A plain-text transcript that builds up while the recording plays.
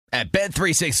At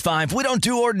Bet365, we don't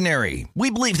do ordinary. We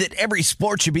believe that every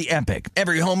sport should be epic.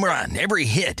 Every home run, every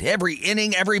hit, every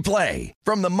inning, every play.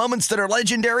 From the moments that are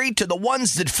legendary to the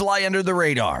ones that fly under the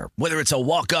radar. Whether it's a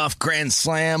walk-off grand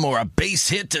slam or a base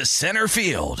hit to center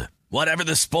field. Whatever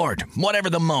the sport, whatever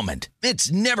the moment.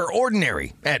 It's never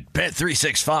ordinary at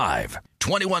Bet365.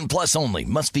 21 plus only.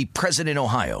 Must be present in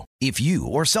Ohio. If you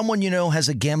or someone you know has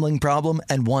a gambling problem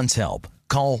and wants help,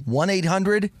 call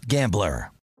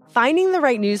 1-800-GAMBLER. Finding the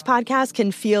right news podcast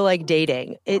can feel like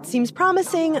dating. It seems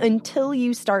promising until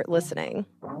you start listening.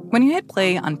 When you hit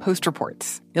play on Post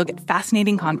Reports, you'll get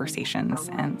fascinating conversations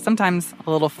and sometimes a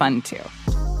little fun, too.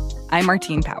 I'm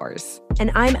Martine Powers.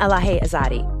 And I'm Elahe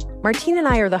Azadi. Martine and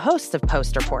I are the hosts of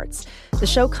Post Reports. The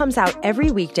show comes out every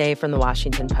weekday from the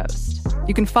Washington Post.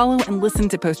 You can follow and listen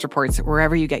to Post Reports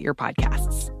wherever you get your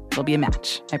podcasts. It'll be a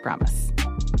match, I promise.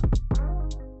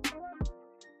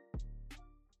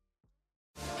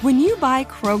 When you buy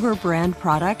Kroger brand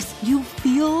products, you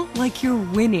feel like you're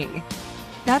winning.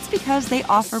 That's because they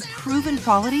offer proven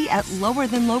quality at lower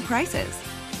than low prices.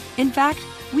 In fact,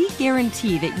 we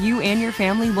guarantee that you and your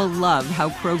family will love how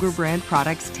Kroger brand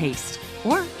products taste,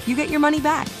 or you get your money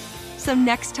back. So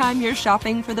next time you're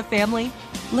shopping for the family,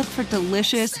 look for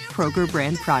delicious Kroger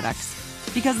brand products,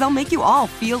 because they'll make you all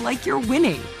feel like you're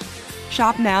winning.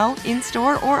 Shop now,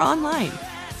 in-store, or online.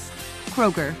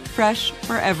 Kroger, fresh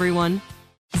for everyone.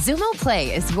 Xumo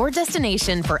Play is your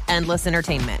destination for endless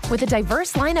entertainment. With a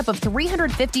diverse lineup of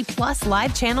 350 plus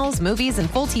live channels, movies, and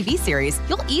full TV series,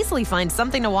 you'll easily find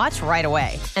something to watch right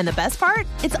away. And the best part?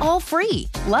 It's all free.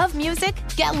 Love music?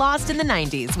 Get lost in the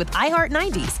 90s with iHeart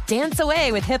 90s, dance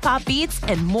away with hip-hop beats,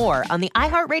 and more on the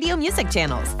iHeartRadio music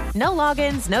channels. No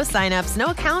logins, no signups, no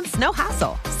accounts, no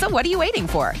hassle. So what are you waiting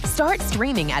for? Start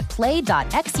streaming at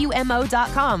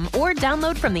play.xumo.com or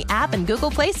download from the app and Google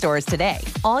Play stores today.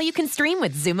 All you can stream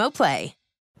with Xumo Play.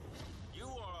 You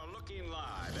are looking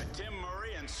live at Tim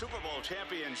Murray and Super Bowl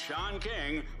champion Sean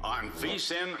King on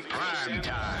VSiN Prime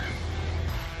Time.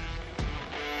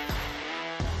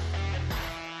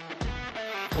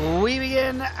 We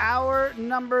begin hour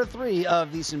number 3 of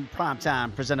VSiN Prime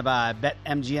Time, presented by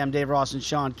BetMGM. Dave Ross and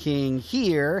Sean King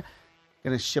here.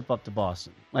 Going to ship up to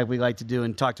Boston, like we like to do,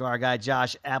 and talk to our guy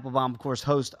Josh Applebaum, of course,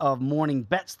 host of Morning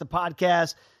Bets, the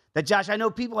podcast. That, Josh, I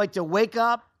know people like to wake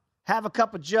up, have a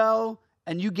cup of Joe,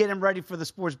 and you get them ready for the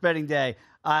sports betting day.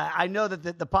 I know that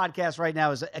the podcast right now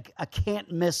is a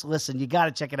can't-miss listen. You got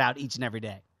to check it out each and every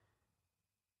day.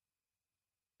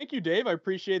 Thank you, Dave. I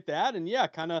appreciate that. And, yeah,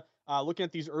 kind of looking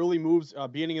at these early moves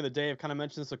beginning of the day. I've kind of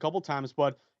mentioned this a couple times,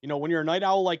 but, you know, when you're a night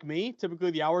owl like me, typically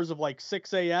the hours of like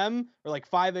 6 a.m. or like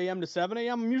 5 a.m. to 7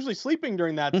 a.m., I'm usually sleeping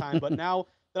during that time. But now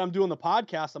that I'm doing the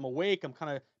podcast, I'm awake. I'm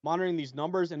kind of monitoring these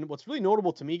numbers. And what's really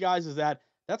notable to me, guys, is that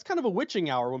that's kind of a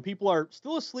witching hour when people are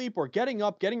still asleep or getting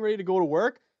up, getting ready to go to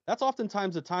work. That's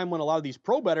oftentimes the time when a lot of these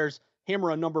pro bettors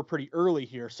hammer a number pretty early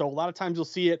here. So a lot of times you'll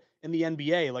see it in the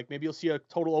NBA. Like maybe you'll see a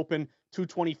total open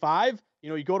 225. You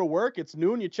know, you go to work, it's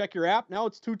noon, you check your app, now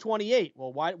it's 228.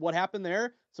 Well, what happened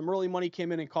there? Some early money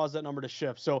came in and caused that number to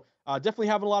shift. So definitely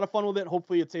having a lot of fun with it.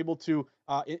 Hopefully it's able to,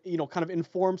 kind of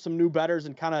inform some new bettors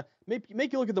and kind of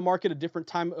make you look at the market at a different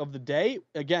time of the day,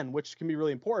 again, which can be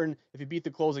really important if you beat the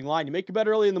closing line. You make a bet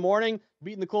early in the morning,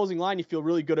 beating the closing line, you feel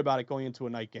really good about it going into a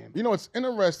night game. You know, it's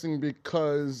interesting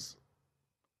because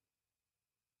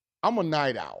I'm a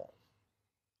night owl.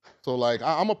 So, like,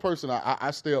 I'm a person,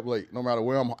 I stay up late. No matter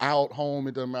where I'm out, home,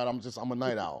 it doesn't matter. I'm a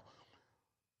night owl.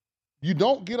 You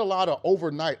don't get a lot of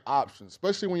overnight options,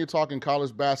 especially when you're talking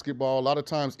college basketball. A lot of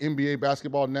times NBA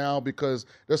basketball now, because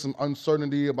there's some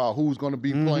uncertainty about who's going to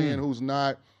be playing, who's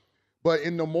not. But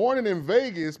in the morning in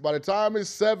Vegas, by the time it's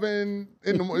 7,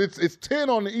 it's 10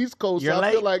 on the East Coast, so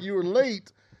I feel like you were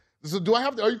late. So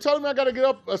are you telling me I got to get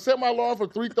up, set my alarm for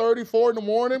 3:30, 4 in the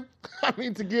morning? I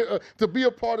mean, to be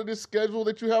a part of this schedule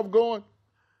that you have going?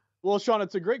 Well, Sean,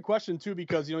 it's a great question, too,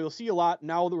 because, you know, you'll see a lot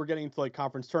now that we're getting into, like,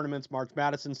 conference tournaments, March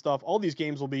Madison stuff. All these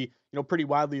games will be, you know, pretty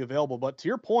widely available. But to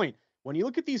your point, when you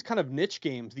look at these kind of niche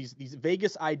games, these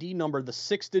Vegas ID number, the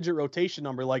 6-digit rotation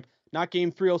number, like not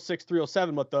game 306,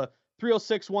 307, but the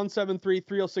 306, 173,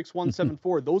 306,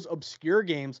 174, those obscure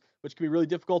games, which can be really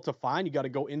difficult to find. You got to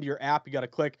go into your app. You got to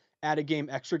click add a game,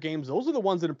 extra games. Those are the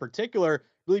ones that in particular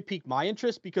really pique my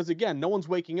interest because, again, no one's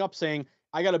waking up saying,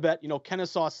 I got to bet, you know,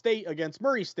 Kennesaw State against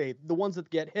Murray State. The ones that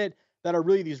get hit that are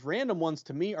really these random ones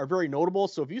to me are very notable.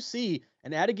 So if you see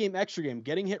an add a game, extra game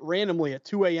getting hit randomly at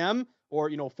 2 a.m. or,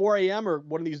 you know, 4 a.m. or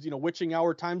one of these, you know, witching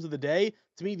hour times of the day,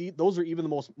 to me, those are even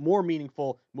the more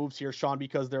meaningful moves here, Sean,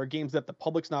 because there are games that the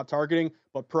public's not targeting,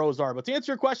 but pros are. But to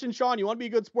answer your question, Sean, you want to be a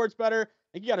good sports bettor,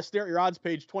 I think you got to stare at your odds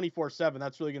page 24/7.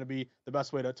 That's really going to be the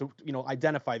best way to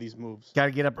identify these moves. Got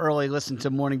to get up early, listen to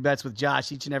Morning Bets with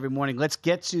Josh each and every morning. Let's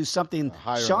get to something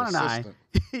Sean and I.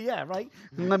 Yeah, right.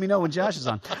 Let me know when Josh is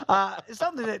on.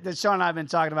 Something that Sean and I have been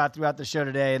talking about throughout the show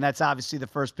today, and that's obviously the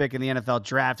first pick in the NFL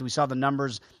draft. We saw the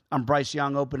numbers on Bryce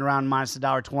Young open around minus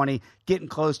 $1.20, getting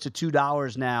close to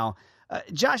 $2 now.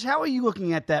 Josh, how are you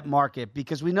looking at that market?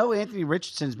 Because we know Anthony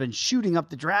Richardson's been shooting up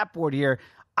the draft board here.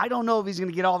 I don't know if he's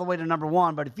going to get all the way to number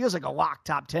 1, but it feels like a lock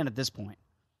top 10 at this point.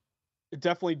 It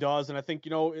definitely does. And I think,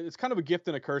 it's kind of a gift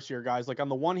and a curse here, guys. Like, on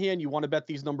the one hand, you want to bet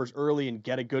these numbers early and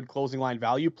get a good closing line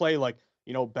value play. Like,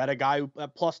 bet a guy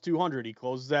at plus 200. He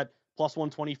closes at plus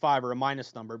 125 or a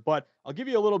minus number. But I'll give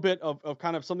you a little bit of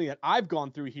kind of something that I've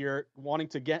gone through here, wanting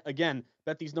to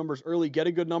bet these numbers early, get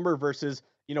a good number versus,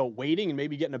 waiting and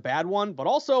maybe getting a bad one. But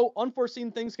also,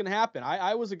 unforeseen things can happen.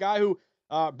 I was a guy who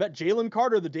bet Jalen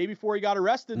Carter the day before he got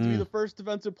arrested to be the first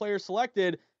defensive player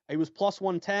selected. He was plus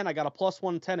 110. I got a plus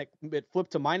 110. It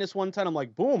flipped to minus 110. I'm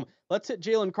like, boom, let's hit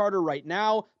Jalen Carter right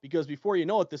now, because before you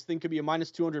know it, this thing could be a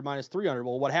minus 200, minus 300.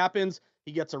 Well, what happens?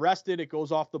 He gets arrested. It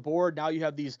goes off the board. Now you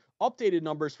have these updated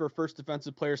numbers for first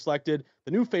defensive player selected.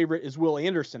 The new favorite is Will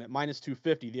Anderson at minus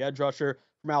 250, the edge rusher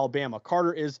from Alabama.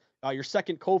 Carter is your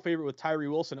second co-favorite with Tyree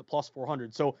Wilson at plus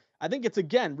 400. So I think it's,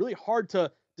 again, really hard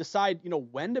to decide,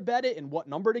 when to bet it and what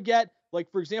number to get. Like,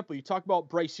 for example, you talk about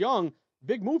Bryce Young.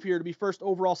 Big move here to be first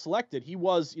overall selected. He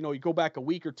was, you go back a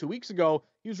week or 2 weeks ago,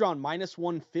 he was around minus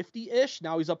 150-ish.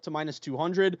 Now he's up to minus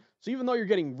 200. So even though you're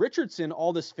getting Richardson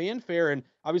all this fanfare and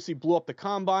obviously blew up the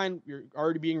combine, you're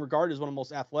already being regarded as one of the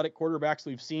most athletic quarterbacks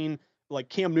we've seen, like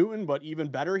Cam Newton, but even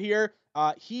better here.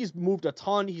 He's moved a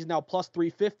ton. He's now plus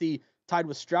 350, tied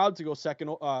with Stroud to go second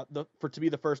to be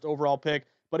the first overall pick.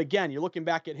 But again, you're looking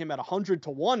back at him at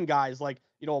 100-1 guys like,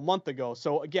 a month ago.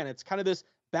 So again, it's kind of this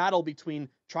battle between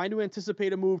trying to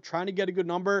anticipate a move, trying to get a good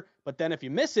number, but then if you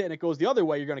miss it and it goes the other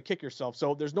way, you're going to kick yourself.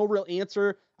 So there's no real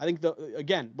answer. I think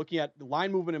again, looking at the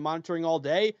line movement and monitoring all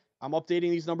day, I'm updating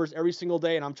these numbers every single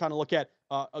day, and I'm trying to look at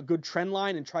a good trend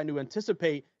line and trying to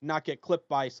anticipate, not get clipped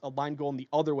by a line going the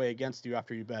other way against you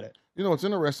after you bet it. It's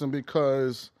interesting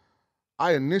because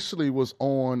I initially was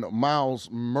on Miles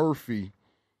Murphy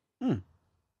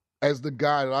as the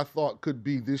guy that I thought could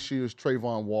be this year's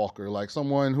Trayvon Walker, like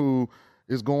someone who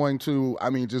is going to,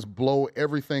 just blow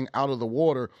everything out of the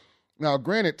water. Now,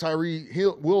 granted, Tyree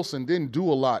Wilson didn't do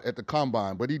a lot at the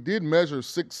combine, but he did measure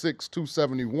 6'6",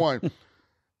 271.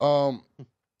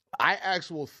 I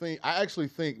actually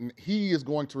think he is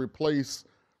going to replace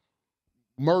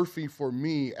Murphy for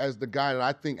me as the guy that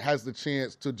I think has the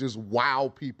chance to just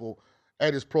wow people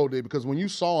at his pro day, because when you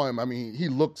saw him, he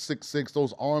looked 6'6",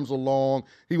 those arms are long,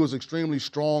 he was extremely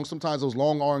strong. Sometimes those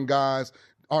long arm guys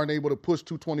aren't able to push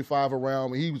 225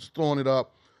 around. He was throwing it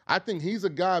up. I think he's a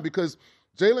guy, because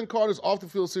Jalen Carter's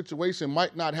off-the-field situation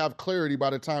might not have clarity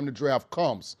by the time the draft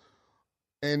comes.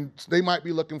 And they might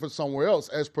be looking for somewhere else.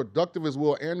 As productive as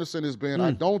Will Anderson has been,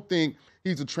 I don't think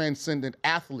he's a transcendent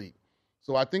athlete.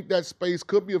 So I think that space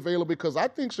could be available, because I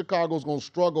think Chicago's going to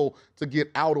struggle to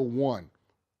get out of one.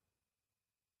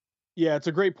 Yeah, it's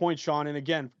a great point, Sean. And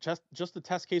again, just the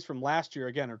test case from last year,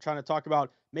 again, we're trying to talk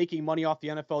about making money off the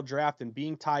NFL draft and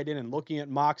being tied in and looking at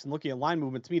mocks and looking at line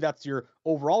movement. To me, that's your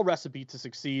overall recipe to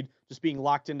succeed, just being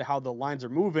locked into how the lines are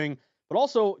moving. But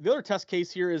also, the other test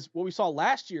case here is what we saw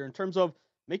last year in terms of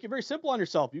make it very simple on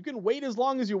yourself. You can wait as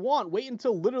long as you want. Wait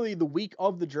until literally the week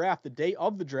of the draft, the day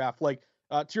of the draft. Like,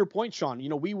 to your point, Sean,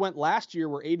 we went last year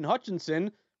where Aiden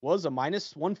Hutchinson was a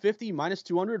minus 150, minus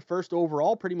 200 first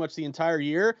overall pretty much the entire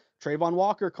year. Trayvon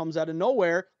Walker comes out of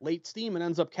nowhere, late steam, and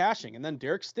ends up cashing. And then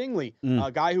Derek Stingley,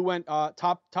 a guy who went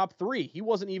top 3. He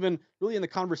wasn't even really in the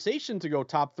conversation to go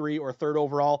top 3 or third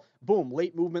overall. Boom,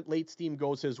 late movement, late steam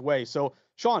goes his way. So,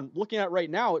 Sean, looking at right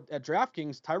now at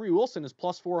DraftKings, Tyree Wilson is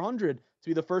plus 400 to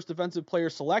be the first defensive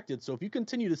player selected. So if you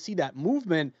continue to see that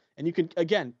movement and you can,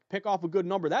 again, pick off a good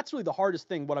number, that's really the hardest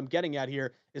thing. What I'm getting at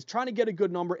here is trying to get a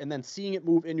good number and then seeing it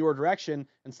move in your direction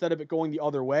instead of it going the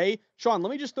other way. Sean, let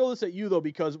me just throw this at you, though,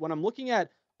 because when I'm looking at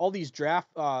all these draft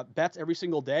bets every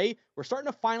single day, we're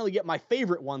starting to finally get my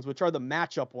favorite ones, which are the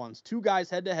matchup ones. 2 guys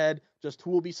head-to-head, just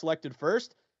who will be selected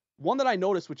first. One that I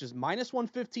noticed, which is minus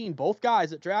 115, both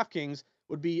guys at DraftKings,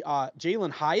 would be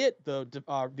Jalen Hyatt,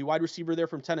 the wide receiver there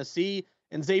from Tennessee,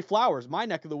 and Zay Flowers, my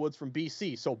neck of the woods from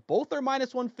BC. So both are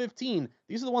minus 115.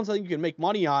 These are the ones I think you can make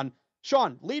money on.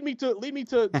 Sean, lead me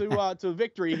to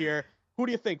victory here. Who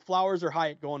do you think, Flowers or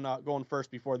Hyatt, going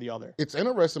first before the other? It's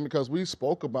interesting because we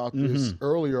spoke about this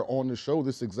earlier on the show,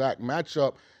 this exact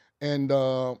matchup. And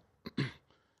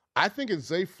I think it's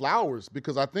Zay Flowers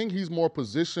because I think he's more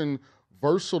position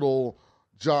versatile,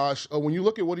 Josh. When you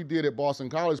look at what he did at Boston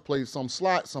College, played some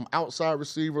slot, some outside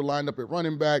receiver, lined up at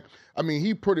running back. I mean,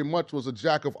 he pretty much was a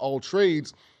jack of all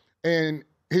trades. And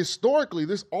historically,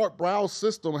 this Art Briles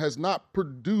system has not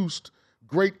produced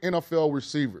great NFL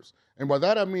receivers. And by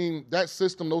that, I mean that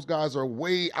system, those guys are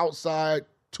way outside,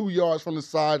 2 yards from the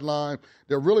sideline.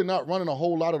 They're really not running a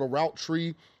whole lot of the route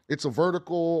tree. It's a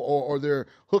vertical or they're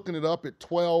hooking it up at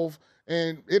 12.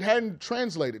 And it hadn't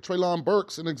translated. Treylon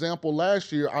Burks, an example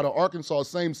last year out of Arkansas,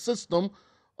 same system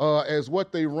as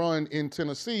what they run in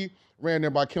Tennessee, ran there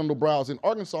by Kendall Browse in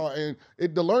Arkansas. And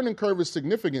the learning curve is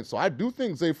significant. So I do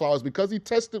think Zay Flowers, because he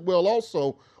tested well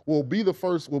also, will be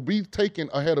taken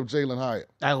ahead of Jalen Hyatt.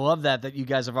 I love that you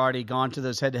guys have already gone to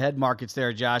those head-to-head markets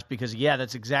there, Josh, because, yeah,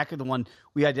 that's exactly the one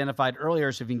we identified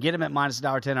earlier. So if you can get him at minus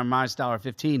 $1.10 or minus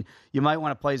 $1.15, you might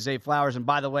want to play Zay Flowers. And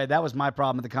by the way, that was my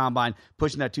problem at the Combine,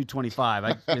 pushing that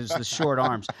 225. It was the short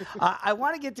arms. I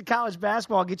want to get to college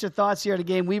basketball, get your thoughts here at a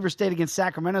game, Weber State against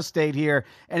Sacramento State here.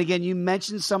 And, again, you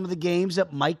mentioned some of the games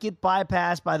that might get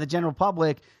bypassed by the general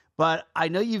public, but I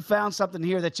know you found something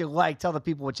here that you like. Tell the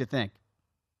people what you think.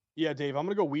 Yeah, Dave, I'm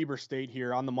going to go Weber State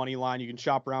here on the money line. You can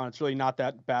shop around. It's really not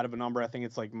that bad of a number. I think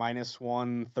it's like minus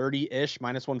 130-ish,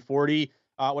 minus 140.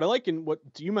 What I like and what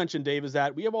you mentioned, Dave, is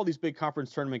that we have all these big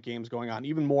conference tournament games going on,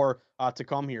 even more to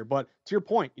come here. But to your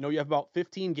point, you have about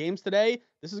 15 games today.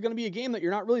 This is going to be a game that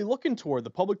you're not really looking toward. The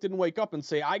public didn't wake up and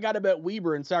say, I got to bet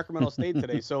Weber in Sacramento State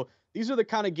today. So these are the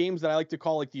kind of games that I like to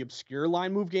call like the obscure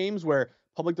line move games where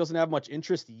public doesn't have much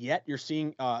interest yet. You're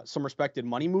seeing some respected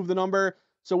money move the number.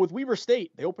 So with Weber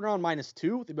State, they open around minus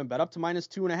 2. They've been bet up to minus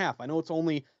 2.5. I know it's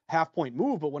only half-point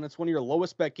move, but when it's one of your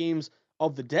lowest bet games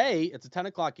of the day, it's a 10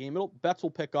 o'clock game. Bets will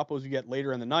pick up as we get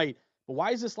later in the night. But why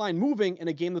is this line moving in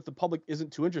a game that the public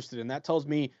isn't too interested in? That tells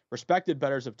me respected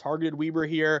bettors have targeted Weber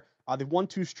here. They've won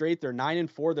 2 straight. They're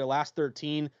 9-4 their last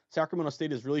 13. Sacramento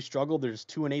State has really struggled. They're just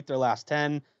 2-8 their last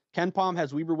 10. Ken Pom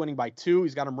has Weber winning by 2.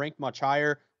 He's got him ranked much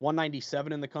higher,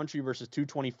 197 in the country versus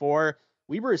 224.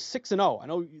 Weber is 6-0. I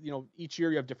know, each year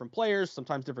you have different players,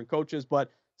 sometimes different coaches,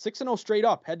 but 6-0 straight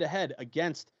up, head-to-head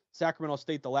against Sacramento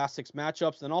State the last 6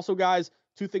 matchups. And also, guys,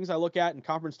 2 things I look at in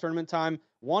conference tournament time.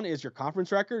 One is your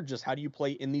conference record, just how do you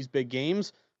play in these big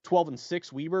games?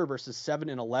 12-6 Weber versus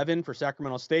 7-11 for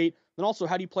Sacramento State. Then also,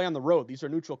 how do you play on the road? These are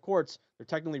neutral courts. They're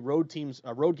technically road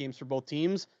games for both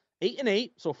teams.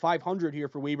 8-8, so 500 here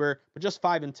for Weber, but just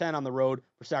 5-10 on the road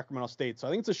for Sacramento State. So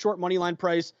I think it's a short money line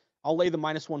price. I'll lay the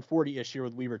minus 140-ish here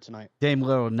with Weber tonight. Dame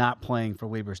Lillard not playing for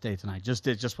Weber State tonight. Just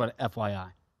what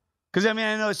FYI. Because, I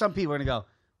know some people are going to go,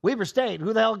 Weber State,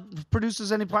 who the hell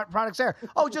produces any products there?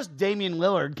 Oh, just Damian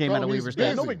Lillard came out of Weber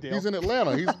State. No big deal. He's in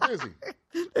Atlanta. He's busy.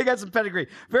 They got some pedigree.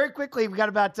 Very quickly, we got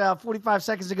about 45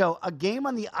 seconds to go. A game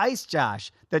on the ice,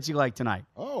 Josh, that you like tonight.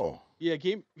 Oh. Yeah,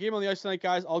 game on the ice tonight,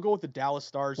 guys. I'll go with the Dallas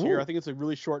Stars here. I think it's a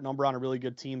really short number on a really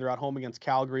good team. They're at home against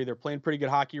Calgary. They're playing pretty good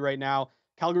hockey right now.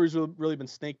 Calgary's really been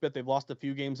snake bit. They've lost a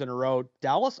few games in a row.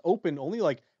 Dallas opened only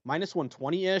like minus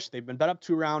 120-ish. They've been bet up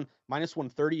to around minus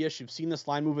 130-ish. You've seen this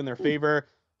line move in their favor.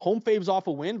 Home faves off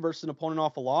a win versus an opponent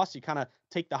off a loss. You kind of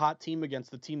take the hot team against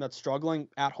the team that's struggling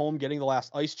at home, getting the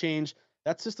last ice change.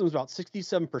 That system is about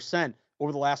 67%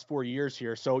 over the last 4 years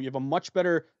here. So you have a much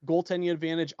better goaltending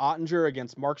advantage. Ottinger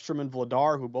against Markstrom and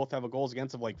Vladar, who both have a goals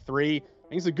against of like 3. I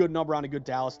think it's a good number on a good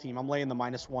Dallas team. I'm laying the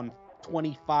minus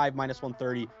 125, minus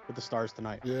 130 with the Stars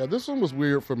tonight. Yeah, this one was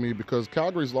weird for me because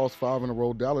Calgary's lost 5 in a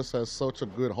row. Dallas has such a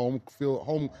good home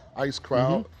ice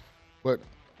crowd, but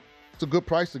it's a good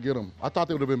price to get them. I thought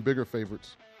they would have been bigger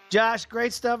favorites. Josh,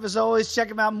 great stuff as always. Check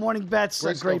them out, Morning Bets.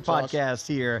 Great podcast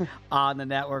here on the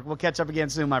network. We'll catch up again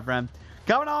soon, my friend.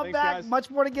 Coming on Thanks, back, guys. Much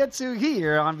more to get to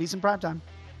here on VSiN Primetime.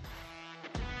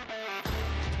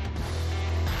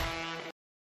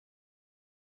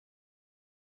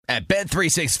 At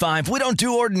Bet365, we don't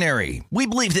do ordinary. We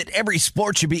believe that every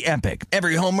sport should be epic.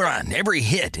 Every home run, every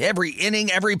hit, every inning,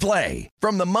 every play.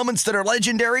 From the moments that are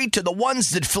legendary to the ones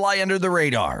that fly under the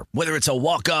radar. Whether it's a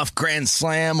walk-off grand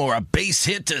slam or a base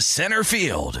hit to center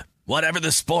field. Whatever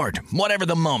the sport, whatever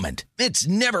the moment. It's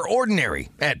never ordinary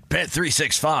at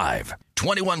Bet365.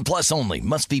 21 plus only.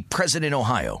 Must be present in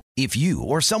Ohio. If you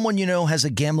or someone you know has a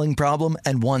gambling problem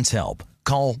and wants help,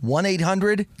 call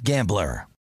 1-800-GAMBLER.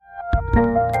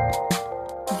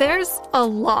 There's a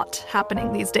lot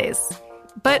happening these days,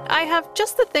 but I have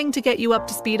just the thing to get you up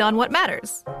to speed on what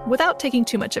matters without taking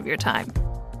too much of your time.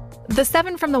 The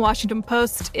 7 from the Washington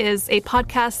Post is a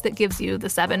podcast that gives you the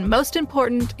 7 most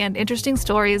important and interesting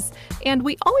stories, and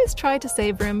we always try to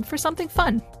save room for something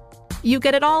fun. You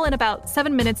get it all in about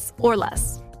 7 minutes or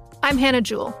less. I'm Hannah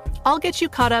Jewell. I'll get you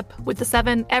caught up with The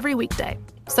 7 every weekday.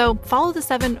 So follow The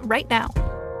 7 right now.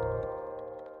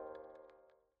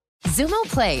 Xumo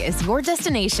Play is your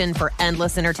destination for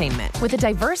endless entertainment. With a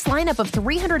diverse lineup of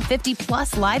 350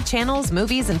 plus live channels,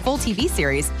 movies, and full TV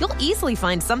series, you'll easily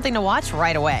find something to watch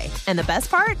right away. And the best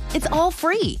part? It's all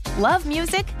free. Love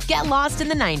music? Get lost in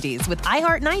the 90s with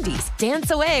iHeart 90s,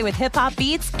 dance away with hip-hop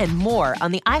beats, and more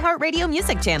on the iHeartRadio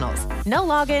music channels. No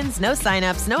logins, no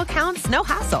signups, no accounts, no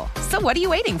hassle. So what are you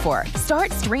waiting for?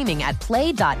 Start streaming at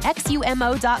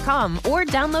play.xumo.com or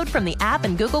download from the app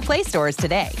and Google Play stores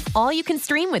today. All you can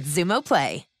stream with Xumo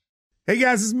Play. Hey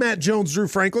guys, this is Matt Jones, Drew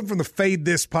Franklin from the Fade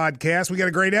This podcast. We got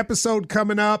a great episode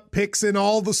coming up, picks in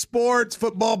all the sports,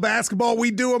 football, basketball,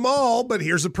 we do them all, but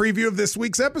here's a preview of this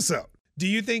week's episode. Do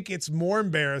you think it's more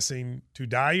embarrassing to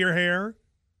dye your hair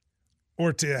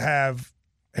or to have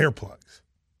hair plugs?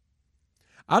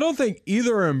 I don't think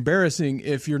either are embarrassing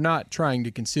if you're not trying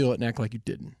to conceal it and act like you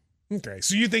didn't. Okay,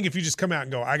 so you think if you just come out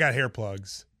and go, I got hair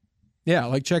plugs. Yeah,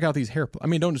 like check out these hair plugs. I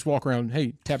mean, don't just walk around,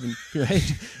 hey, tapping,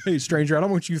 hey, stranger, I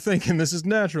don't want you thinking this is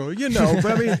natural. You know,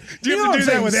 but I mean, do you have to do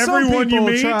that with everyone you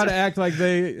meet? Try to act like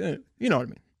they, you know what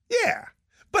I mean? Yeah.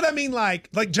 But I mean, like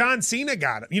John Cena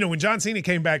got it. You know, when John Cena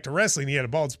came back to wrestling, he had a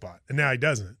bald spot, and now he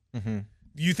doesn't. Mm-hmm.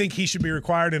 You think he should be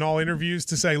required in all interviews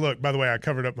to say, look, by the way, I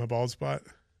covered up my bald spot?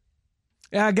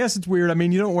 Yeah, I guess it's weird. I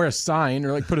mean, you don't wear a sign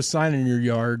or like put a sign in your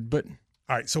yard, but.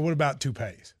 All right, so what about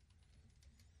toupees?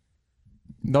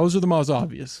 Those are the most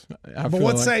obvious. But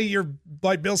let's say you're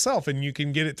like Bill Self and you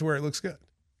can get it to where it looks good.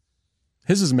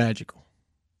 His is magical.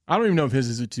 I don't even know if his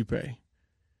is a toupee.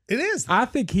 It is. I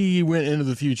think he went into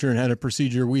the future and had a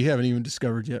procedure we haven't even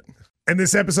discovered yet. And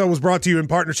this episode was brought to you in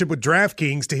partnership with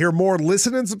DraftKings. To hear more,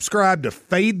 listen and subscribe to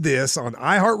Fade This on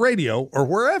iHeartRadio or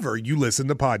wherever you listen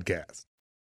to podcasts.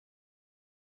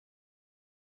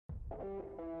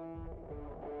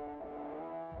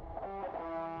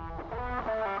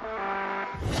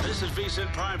 This is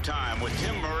VSiN Primetime with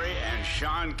Tim Murray and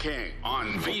Sean King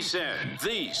on VSiN,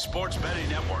 the sports betting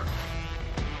network.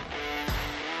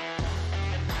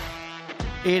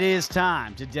 It is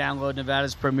time to download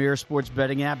Nevada's premier sports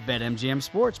betting app, BetMGM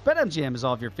Sports. BetMGM is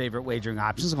all of your favorite wagering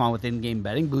options, along with in-game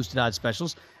betting, boosted odds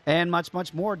specials, and much,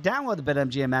 much more. Download the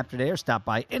BetMGM app today or stop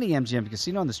by any MGM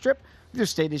casino on the Strip with your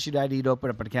state-issued ID to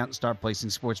open up an account and start placing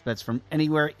sports bets from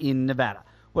anywhere in Nevada.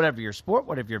 Whatever your sport,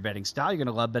 whatever your betting style, you're going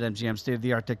to love BetMGM's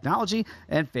state-of-the-art technology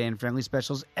and fan-friendly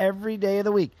specials every day of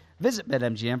the week. Visit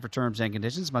BetMGM for terms and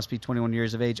conditions. Must be 21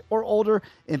 years of age or older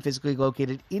and physically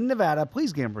located in Nevada.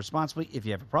 Please gamble responsibly. If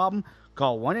you have a problem,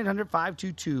 call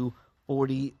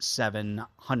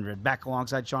 1-800-522-4700. Back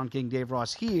alongside Sean King, Dave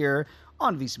Ross here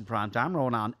on VSiN Primetime.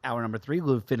 Rolling on hour number 3.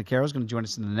 Lou Finicaro is going to join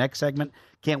us in the next segment.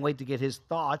 Can't wait to get his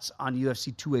thoughts on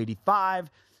UFC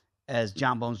 285. As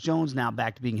John Bones Jones now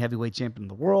back to being heavyweight champion of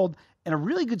the world. And a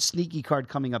really good sneaky card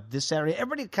coming up this Saturday.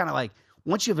 Everybody kind of like,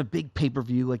 once you have a big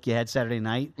pay-per-view like you had Saturday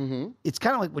night, it's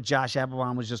kind of like what Josh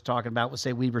Applebaum was just talking about with,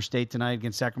 say, Weber State tonight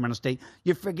against Sacramento State.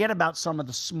 You forget about some of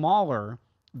the smaller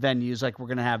venues like we're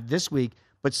going to have this week,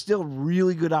 but still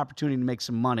really good opportunity to make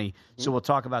some money. So we'll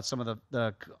talk about some of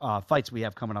the fights we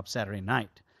have coming up Saturday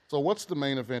night. So what's the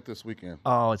main event this weekend?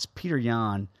 Oh, it's Peter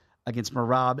Yan against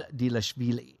Merab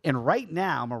Dvalishvili. And right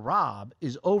now, Merab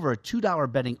is over a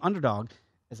 $2 betting underdog.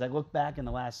 As I look back in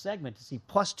the last segment to see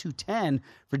plus 210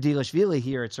 for Dvalishvili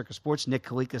here at Circus Sports. Nick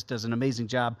Kalikas does an amazing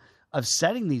job of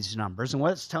setting these numbers. And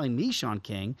what it's telling me, Sean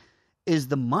King, is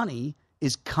the money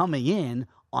is coming in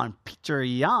on Peter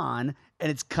Yan,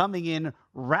 and it's coming in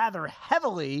rather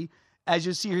heavily. As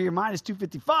you see here, minus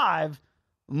 255.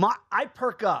 I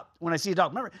perk up when I see a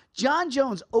dog. Remember, John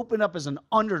Jones opened up as an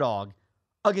underdog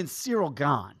against Cyril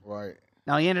Gane. Right.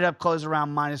 Now, he ended up closing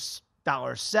around minus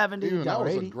 $1.70. Even that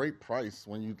was $1.80. a great price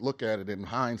when you look at it in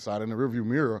hindsight, in the rearview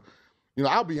mirror. You know,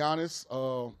 I'll be honest,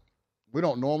 we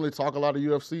don't normally talk a lot of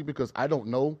UFC because I don't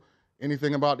know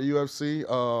anything about the UFC.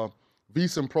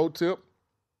 VSiN Pro Tip,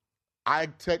 I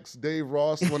text Dave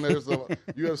Ross when there's a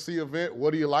UFC event,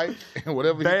 what do you like? And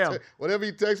whatever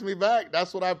he texts me back,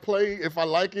 that's what I play if I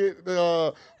like it.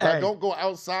 I don't go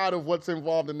outside of what's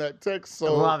involved in that text. So I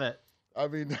love it. I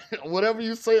mean, whatever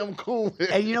you say, I'm cool with.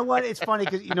 And you know what? It's funny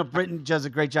because, you know, Britton does a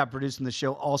great job producing the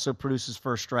show, also produces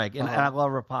First Strike. And I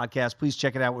love our podcast. Please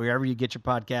check it out wherever you get your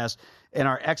podcast. And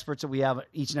our experts that we have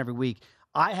each and every week.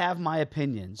 I have my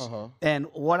opinions. And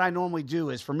what I normally do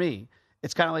is, for me,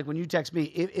 it's kind of like when you text me,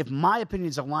 if my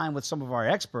opinions align with some of our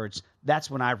experts, that's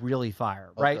when I really fire,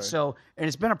 right? Okay. So, and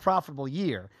it's been a profitable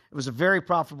year. It was a very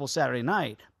profitable Saturday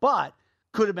night, but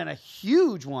could have been a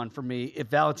huge one for me if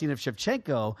Valentina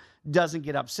Shevchenko doesn't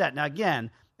get upset. Now, again,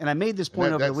 and I made this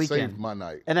point over the weekend. That saved my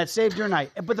night. And that saved your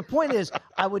night. But the point is,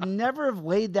 I would never have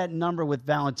laid that number with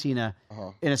Valentina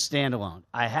in a standalone.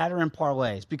 I had her in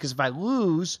parlays because if I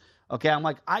lose, okay, I'm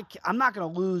like, I'm not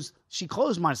going to lose. She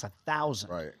closed minus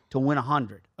 1,000 to win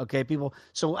 100. Okay, people.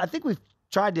 So I think we've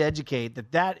tried to educate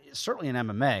that certainly in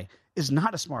MMA is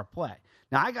not a smart play.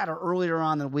 Now, I got her earlier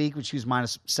on in the week when she was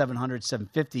minus 700,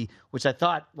 750, which I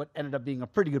thought what ended up being a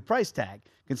pretty good price tag,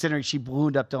 considering she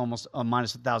ballooned up to almost a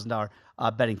minus $1,000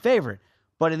 betting favorite.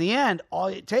 But in the end, all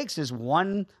it takes is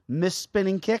one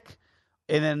missed-spinning kick,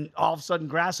 and then all of a sudden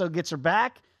Grasso gets her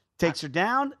back, takes her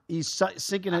down, he's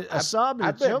sinking a sub, and I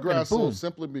a choke, bet and boom. Grasso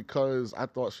simply because I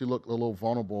thought she looked a little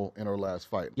vulnerable in her last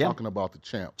fight, talking about the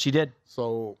champ. She did.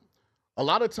 So a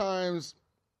lot of times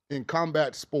in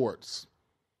combat sports,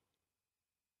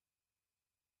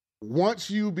 once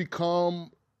you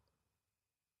become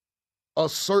a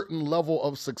certain level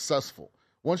of successful,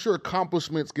 once your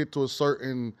accomplishments get to a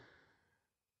certain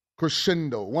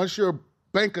crescendo, once your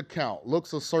bank account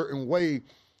looks a certain way,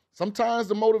 sometimes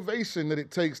the motivation that it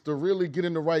takes to really get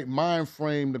in the right mind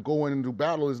frame to go in and do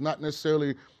battle is not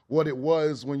necessarily what it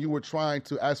was when you were trying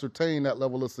to ascertain that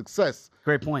level of success.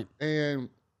 Great point. And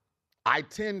I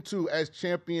tend to, as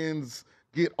champions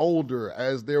get older,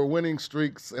 as their winning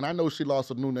streaks, and I know she lost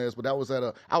to Nunes, but that was at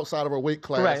outside of her weight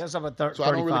class. Right, that's about 35. So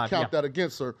I don't really count that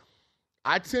against her.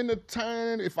 I tend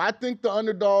to if I think the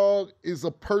underdog is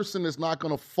a person that's not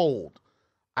going to fold,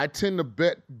 I tend to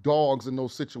bet dogs in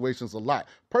those situations a lot.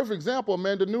 Perfect example,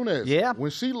 Amanda Nunes. Yeah.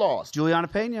 When she lost. Juliana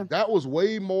Pena. That was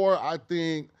way more, I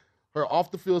think, her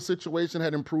off-the-field situation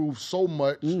had improved so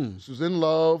much. She was in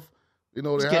love. You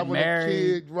know, they're having a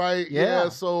kid, right? Yeah.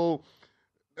 So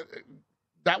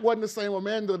that wasn't the same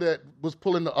Amanda that was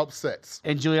pulling the upsets.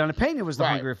 And Juliana Pena was the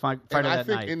hungry fighter that night. And I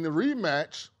think in the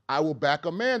rematch, I will back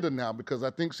Amanda now because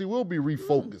I think she will be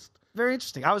refocused. Very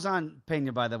interesting. I was on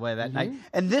Pena, by the way, that night.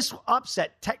 And this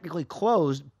upset technically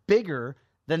closed bigger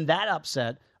than that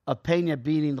upset of Pena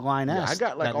beating the Lioness. Yeah, I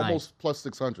got like almost plus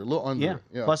 600, a little under.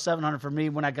 Yeah, plus 700 for me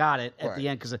when I got it at the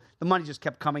end because the money just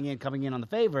kept coming in on the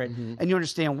favorite. And you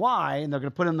understand why, and they're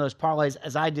going to put in those parlays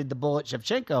as I did the Bullet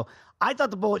Shevchenko. I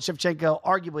thought the Bullet Shevchenko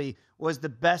arguably was the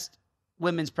best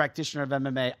women's practitioner of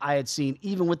MMA I had seen,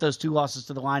 even with those 2 losses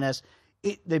to the Lioness.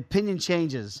 The opinion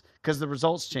changes because the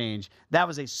results change. That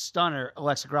was a stunner,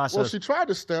 Alexa Grasso. Well, she tried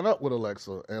to stand up with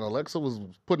Alexa, and Alexa was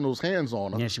putting those hands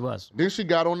on her. Yeah, she was. Then she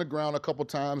got on the ground a couple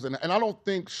times, and I don't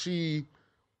think she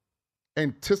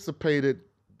anticipated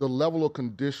the level of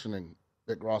conditioning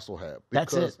that Grasso had.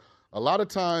 That's it. A lot of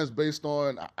times, based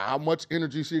on how much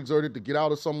energy she exerted to get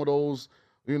out of some of those,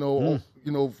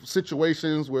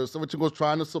 situations where somebody was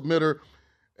trying to submit her,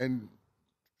 and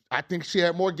I think she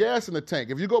had more gas in the tank.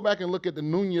 If you go back and look at the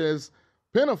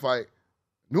Nunes-Pena fight,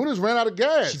 Nunes ran out of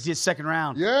gas. She did second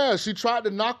round. Yeah, she tried to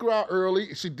knock her out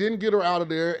early. She didn't get her out of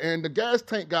there, and the gas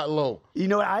tank got low. You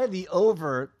know, I had the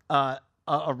over a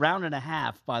round and a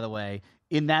half, by the way,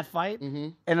 in that fight,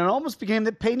 and it almost became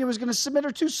that Pena was going to submit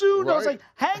her too soon. Right. I was like,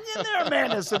 hang in there,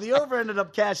 Amanda. So the over ended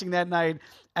up cashing that night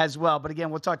as well. But again,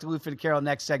 we'll talk to Lou Fincaro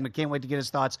next segment. Can't wait to get his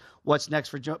thoughts. What's next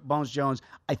for Bones Jones?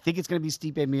 I think it's going to be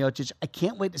Stipe Miocic. I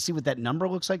can't wait to see what that number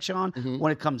looks like, Sean,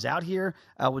 when it comes out here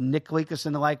with Nick Kalikas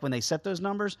and the like, when they set those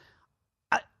numbers.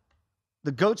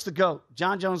 The GOAT's the GOAT.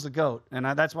 John Jones the GOAT. And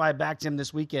that's why I backed him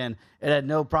this weekend and had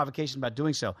no provocation about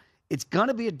doing so. It's going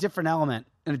to be a different element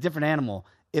and a different animal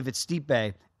if it's Stipe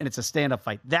and it's a stand-up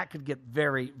fight. That could get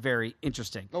very, very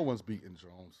interesting. No one's beating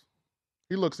Jones.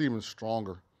 He looks even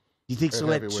stronger. You think so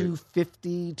at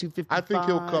 250, 255? I think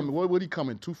he'll come. What would he come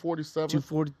in, 247?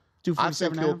 247 I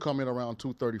think he'll come in around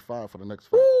 235 for the next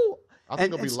fight. Ooh. I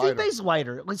think he'll be lighter. Stipe's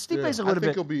lighter. Stipe's a little bit. I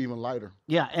think he'll be even lighter.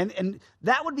 Yeah, and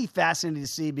that would be fascinating to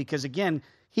see because, again,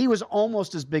 he was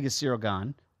almost as big as Cyril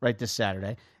Gane, right, this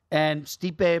Saturday. And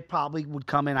Stipe probably would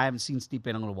come in. I haven't seen Stipe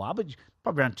in a little while, but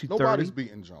probably around 230. Nobody's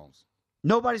beating Jones.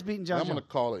 Nobody's beating John Jones. I'm going to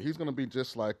call it. He's going to be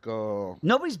just like...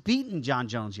 Nobody's beaten John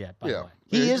Jones yet, by the way.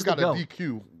 He is got the GOAT. a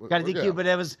DQ. Got a DQ, but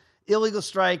it was illegal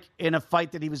strike in a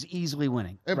fight that he was easily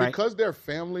winning. And right? because their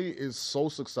family is so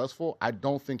successful, I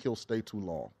don't think he'll stay too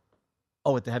long.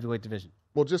 Oh, at the heavyweight division?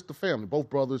 Well, just the family. Both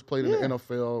brothers played in the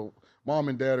NFL. Mom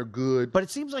and dad are good. But it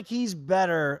seems like he's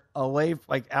better away,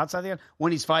 like outside the end,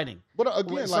 when he's fighting. But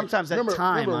again, sometimes that remember,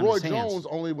 time on Roy his hands. Jones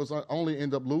only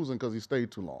ended up losing because he stayed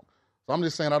too long. So I'm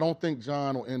just saying I don't think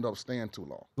John will end up staying too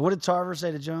long. What did Tarver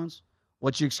say to Jones?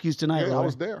 What's your excuse tonight? Yeah, Roy? I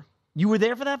was there. You were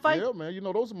there for that fight? Yeah, man. You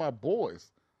know, those are my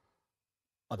boys.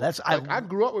 Oh, that's I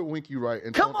grew up with Winky Wright.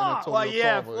 And come on. Antonio well,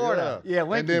 yeah, Tarver. Florida. Yeah,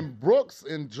 Winky. And then Brooks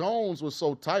and Jones was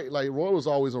so tight. Like, Roy was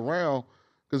always around.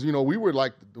 Because, you know, we were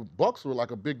the Bucks were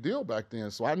like a big deal back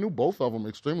then. So I knew both of them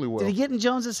extremely well. Did he get in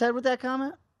Jones's head with that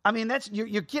comment? I mean,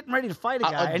 you're getting ready to fight a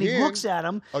guy, and he looks at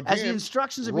him as the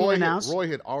instructions are being announced. Roy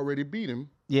had already beat him.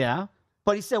 Yeah.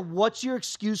 But he said, what's your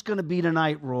excuse going to be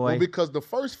tonight, Roy? Well, because the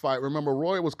first fight, remember,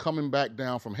 Roy was coming back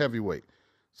down from heavyweight.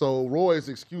 So Roy's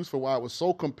excuse for why it was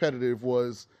so competitive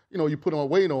was, you put on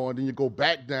weight on, then you go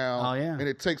back down, and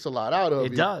it takes a lot out of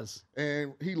you. It does.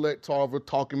 And he let Tarver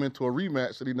talk him into a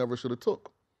rematch that he never should have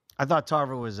took. I thought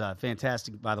Tarver was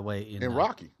fantastic, by the way, in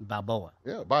Rocky Balboa.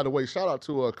 Yeah. By the way, shout out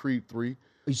to Creed 3.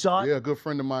 You saw it? Yeah, a good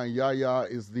friend of mine, Yaya,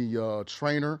 is the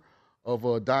trainer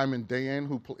of Diamond Dan,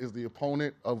 who is the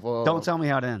opponent of. Don't tell me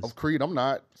how it ends. Of Creed, I'm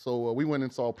not. So we went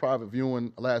and saw a private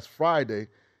viewing last Friday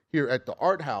here at the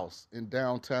Art House in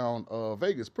downtown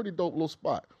Vegas. Pretty dope little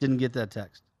spot. Didn't get that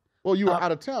text. Well, you were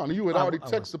out of town. You had already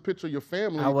texted a picture of your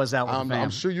family. I was out with the family.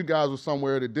 I'm sure you guys were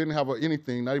somewhere that didn't have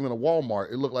anything, not even a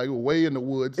Walmart. It looked like it was way in the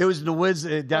woods. It was in the woods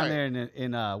down there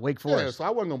in Wake Forest. Yeah, so I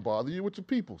wasn't going to bother you with your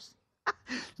peoples.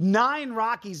 9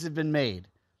 Rockies have been made,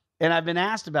 and I've been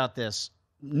asked about this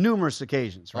numerous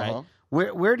occasions, right?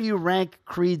 Uh-huh. Where do you rank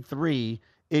Creed 3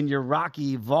 in your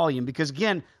Rocky volume? Because,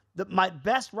 again, my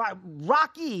best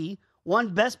Rocky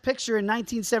won Best Picture in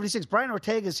 1976. Brian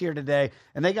Ortega's here today,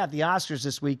 and they got the Oscars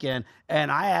this weekend,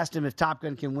 and I asked him if Top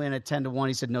Gun can win at 10-1.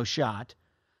 He said no shot.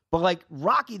 But, like,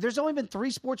 Rocky, there's only been 3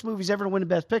 sports movies ever to win a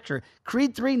Best Picture.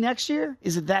 Creed 3 next year,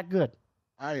 is it that good?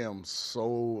 I am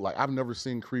so, I've never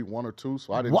seen Creed 1 or 2,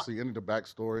 so I didn't see any of the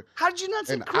backstory. How did you not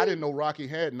see Creed? And I didn't know Rocky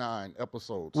had 9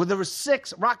 episodes. Well, there were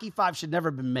 6. Rocky 5 should never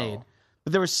have been made. Oh.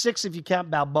 But there were 6 if you count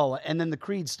Balboa, and then the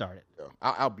Creed started. Yeah,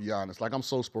 I'll be honest. I'm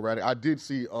so sporadic. I did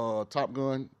see Top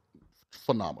Gun.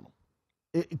 Phenomenal.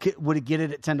 Would it get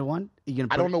it at 10-1?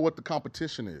 I don't know what the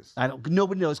competition is.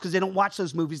 Nobody knows because they don't watch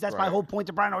those movies. That's my whole point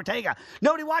to Brian Ortega.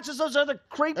 Nobody watches those other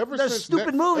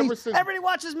stupid movies. Everybody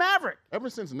watches Maverick. Ever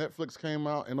since Netflix came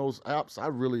out and those apps, I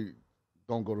really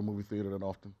don't go to movie theater that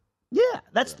often. Yeah,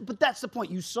 but that's the point.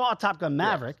 You saw Top Gun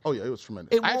Maverick. Yeah. Oh yeah, it was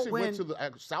tremendous. I actually went to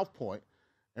the South Point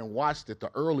and watched it,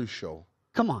 the early show.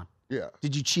 Come on. Yeah.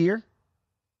 Did you cheer?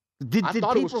 Did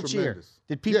people cheer?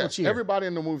 Did people cheer? Everybody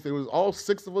in the movie, it was all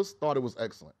 6 of us thought it was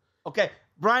excellent. Okay,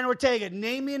 Brian Ortega,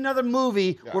 name me another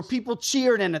movie where people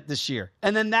cheered in it this year,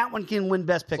 and then that one can win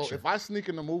Best Picture. So if I sneak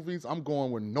in the movies, I'm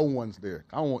going when no one's there.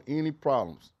 I don't want any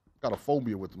problems. Got a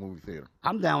phobia with the movie theater.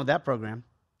 I'm down with that program.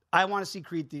 I want to see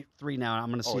Creed 3 now, and I'm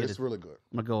going to see it. It's really good.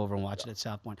 I'm going to go over and watch it at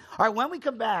South Point. All right, when we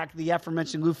come back, the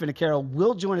aforementioned Lou Finocchiaro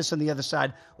will join us on the other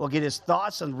side. We'll get his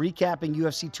thoughts on recapping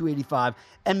UFC 285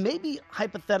 and maybe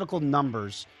hypothetical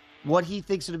numbers, what he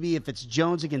thinks it'll be if it's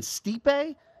Jones against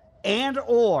Stipe and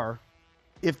or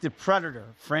if the Predator,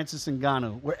 Francis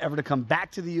Ngannou, were ever to come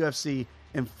back to the UFC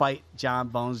and fight John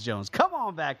Bones Jones. Come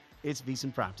on back. It's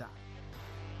VSiN Primetime.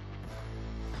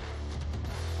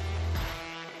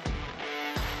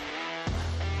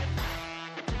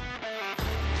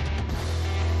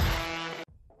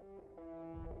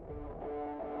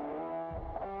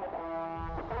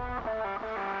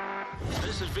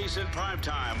 This is VSiN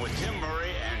Primetime with Tim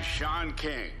Murray and Sean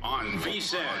King on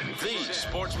VSiN, the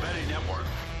Sports Betting Network.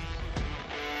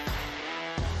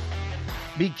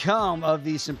 Become a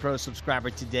VSiN Pro subscriber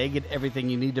today. Get everything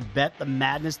you need to bet the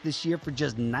madness this year for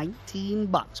just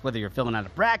 $19. Whether you're filling out a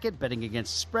bracket, betting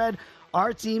against the spread,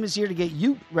 our team is here to get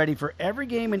you ready for every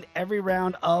game and every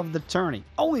round of the tourney.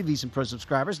 Only VSiN Pro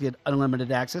subscribers get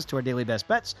unlimited access to our daily best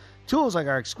bets, tools like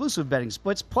our exclusive betting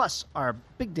splits, plus our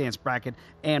Big Dance bracket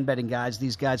and betting guides.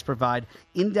 These guides provide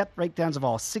in-depth breakdowns of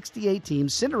all 68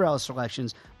 teams, Cinderella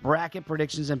selections, bracket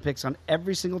predictions, and picks on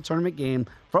every single tournament game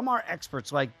from our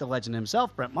experts like the legend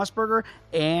himself, Brent Musburger,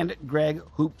 and Greg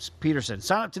Hoops Peterson.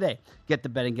 Sign up today. Get the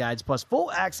betting guides plus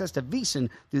full access to VSiN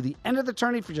through the end of the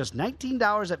tourney for just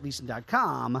 $19 at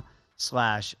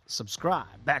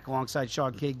VSiN.com/subscribe. Back alongside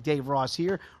Sean King, Dave Ross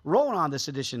here, rolling on this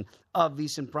edition of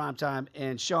VSiN Primetime.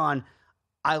 And Sean,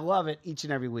 I love it each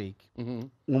and every week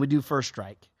when we do First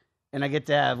Strike. And I get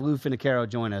to have Lou Finocchiaro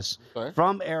join us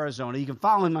from Arizona. You can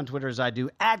follow him on Twitter as I do,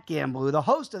 @GamBlue, the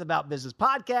host of the About Business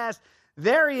podcast.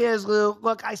 There he is, Lou.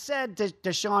 Look, I said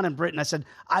to Sean and Britton, I said,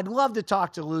 I'd love to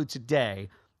talk to Lou today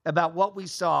about what we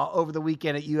saw over the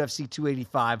weekend at UFC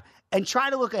 285 and try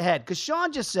to look ahead. Because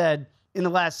Sean just said in the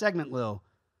last segment, Lou,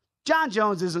 John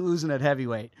Jones isn't losing at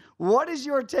heavyweight. What is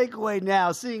your takeaway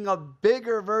now, seeing a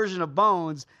bigger version of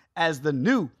Bones as the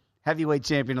new heavyweight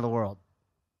champion of the world?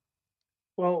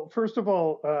 Well, first of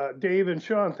all, Dave and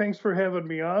Sean, thanks for having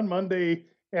me on. Monday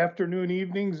afternoon,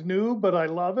 evening's new, but I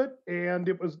love it. And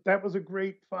that was a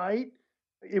great fight.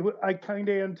 I kind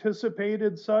of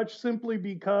anticipated such simply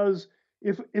because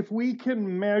if we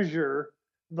can measure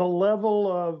the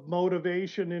level of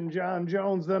motivation in John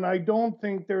Jones, then I don't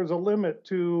think there's a limit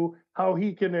to how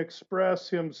he can express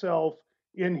himself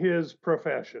in his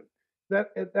profession.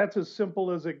 That's as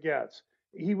simple as it gets.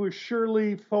 He was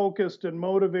surely focused and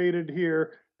motivated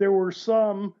here. There were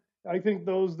some, I think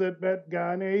those that bet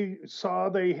Gane saw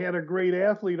they had a great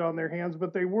athlete on their hands,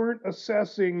 but they weren't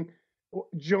assessing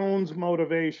Jones'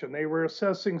 motivation. They were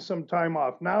assessing some time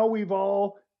off. Now we've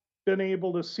all been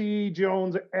able to see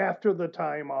Jones after the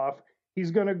time off.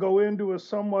 He's going to go into a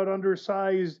somewhat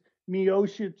undersized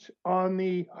Miocic on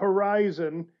the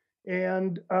horizon,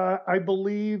 and I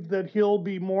believe that he'll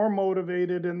be more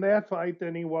motivated in that fight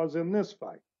than he was in this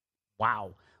fight.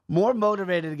 Wow. More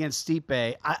motivated against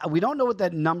Stipe. We don't know what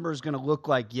that number is going to look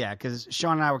like yet, because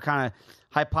Sean and I were kind of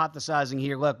hypothesizing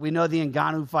here. Look, we know the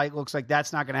Ngannou fight looks like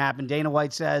that's not going to happen. Dana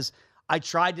White says, I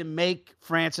tried to make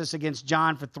Francis against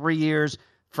John for 3 years.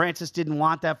 Francis didn't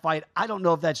want that fight. I don't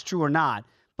know if that's true or not.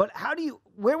 But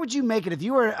where would you make it if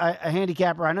you were a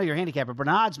handicapper? I know you're a handicapper, but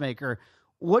an odds maker.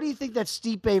 What do you think that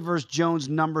Stipe versus Jones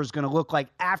number is going to look like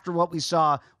after what we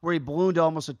saw where he ballooned to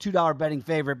almost a $2 betting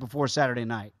favorite before Saturday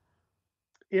night?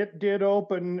 It did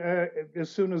open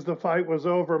as soon as the fight was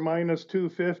over, minus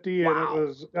 250, wow. And it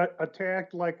was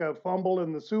attacked like a fumble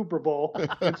in the Super Bowl.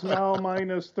 It's now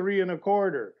minus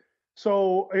 3.25.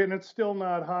 So, and it's still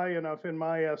not high enough in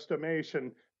my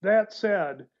estimation. That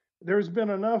said, there's been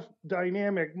enough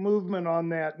dynamic movement on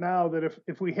that now that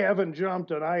if we haven't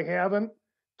jumped, and I haven't,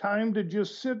 time to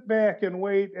just sit back and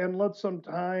wait and let some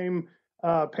time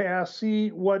pass, see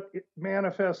what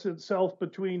manifests itself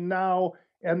between now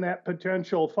and that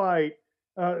potential fight.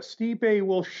 Stipe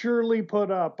will surely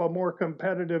put up a more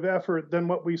competitive effort than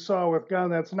what we saw with Gane.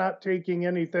 That's not taking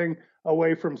anything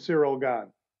away from Cyril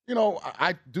Gane. You know,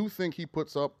 I do think he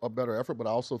puts up a better effort, but I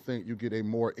also think you get a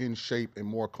more in shape and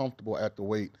more comfortable at the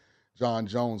weight John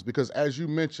Jones. Because as you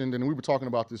mentioned, and we were talking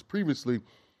about this previously,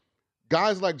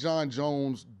 guys like John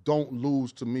Jones don't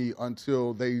lose to me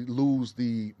until they lose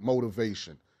the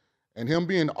motivation. And him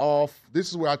being off, this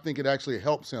is where I think it actually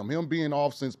helps him. Him being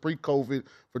off since pre-COVID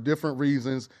for different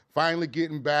reasons, finally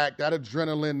getting back, that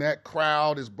adrenaline, that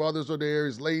crowd, his brothers are there,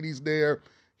 his ladies there.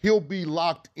 He'll be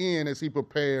locked in as he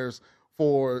prepares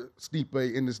for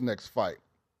Stipe in this next fight.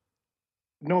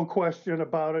 No question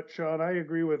about it, Sean. I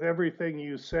agree with everything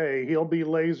you say. He'll be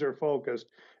laser focused.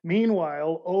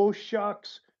 Meanwhile, oh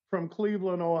shucks, from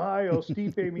Cleveland, Ohio,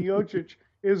 Stipe Miocic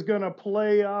is going to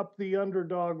play up the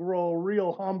underdog role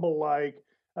real humble-like.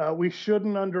 We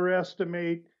shouldn't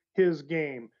underestimate his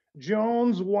game.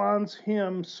 Jones wants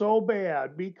him so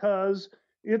bad because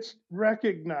it's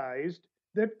recognized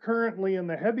that currently in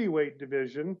the heavyweight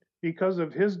division, because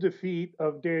of his defeat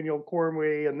of Daniel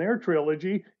Cormier and their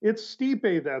trilogy, it's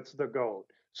Stipe that's the GOAT.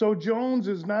 So Jones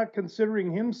is not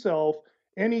considering himself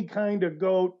any kind of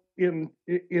GOAT in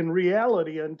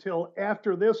reality until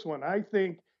after this one. I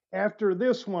think after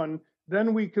this one,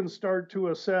 then we can start to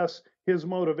assess his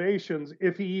motivations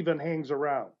if he even hangs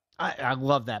around. I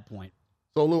love that point.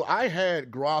 So, Lou, I had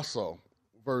Grasso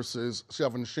versus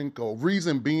Shevchenko.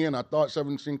 Reason being, I thought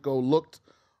Shevchenko looked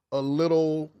a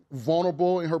little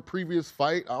vulnerable in her previous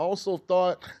fight. I also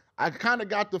thought I kind of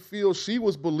got the feel she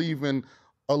was believing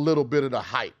a little bit of the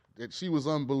hype, that she was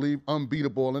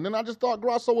unbeatable. And then I just thought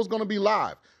Grasso was going to be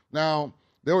live. Now,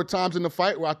 there were times in the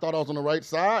fight where I thought I was on the right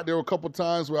side. There were a couple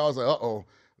times where I was like, uh-oh,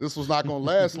 this was not going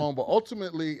to last long. But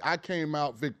ultimately, I came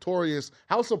out victorious.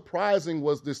 How surprising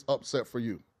was this upset for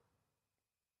you?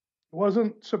 It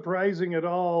wasn't surprising at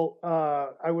all.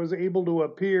 I was able to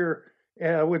appear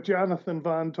with Jonathan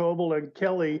Von Tobel and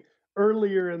Kelly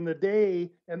earlier in the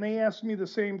day, and they asked me the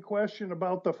same question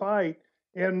about the fight.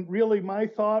 And really, my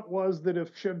thought was that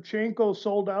if Shevchenko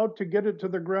sold out to get it to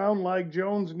the ground like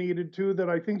Jones needed to, that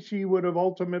I think she would have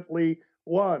ultimately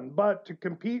won. But to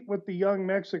compete with the young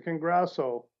Mexican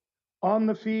Grasso on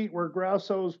the feet, where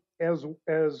Grasso's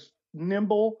as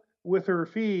nimble with her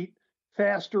feet,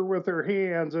 faster with her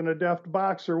hands, and a deft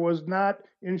boxer, was not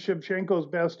in Shevchenko's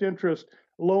best interest.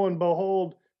 Lo and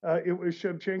behold, it was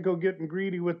Shevchenko getting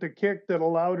greedy with the kick that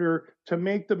allowed her to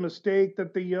make the mistake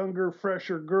that the younger,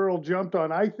 fresher girl jumped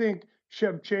on. I think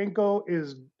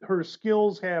Shevchenko her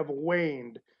skills have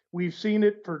waned. We've seen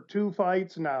it for 2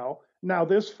 fights now. Now,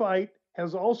 this fight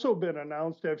has also been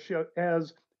announced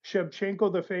as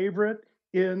Shevchenko the favorite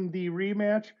in the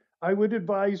rematch. I would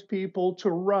advise people to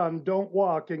run, don't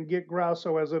walk, and get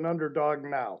Grasso as an underdog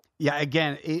now. Yeah,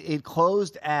 again, it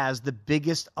closed as the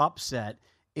biggest upset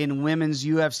in women's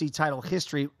UFC title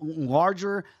history,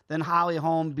 larger than Holly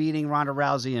Holm beating Ronda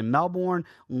Rousey in Melbourne,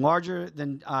 larger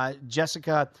than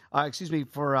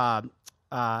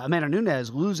Amanda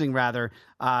Nunes losing,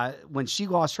 when she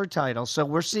lost her title. So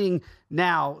we're seeing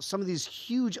now some of these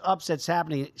huge upsets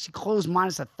happening. She closed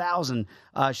minus 1,000,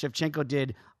 Shevchenko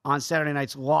did, on Saturday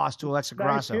night's loss to Alexa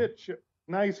Grasso.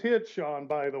 Nice hit, Sean,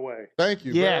 by the way. Thank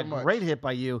you very much. Great hit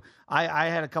by you. I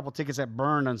had a couple tickets that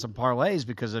burned on some parlays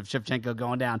because of Shevchenko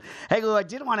going down. Hey, Lou, I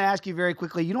did want to ask you very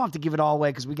quickly. You don't have to give it all away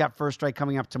because we got First Strike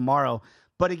coming up tomorrow.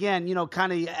 But again,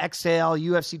 kind of exhale,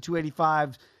 UFC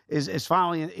 285 is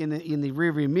finally in the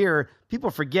rearview mirror. People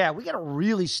forget we got a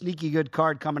really sneaky good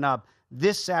card coming up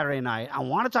this Saturday night. I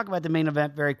want to talk about the main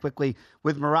event very quickly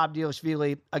with Merab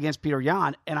Dvalishvili against Peter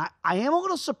Yan. And I am a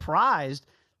little surprised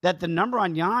that the number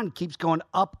on Yan keeps going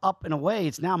up and away.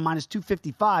 It's now minus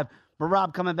 255.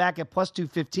 Merab coming back at plus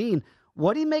 215.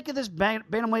 What do you make of this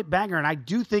bantamweight banger? And I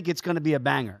do think it's going to be a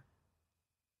banger.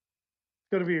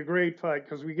 It's going to be a great fight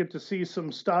because we get to see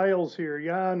some styles here.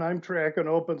 Yan, I'm tracking,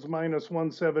 opens minus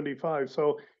 175.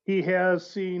 So he has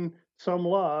seen some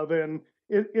love. And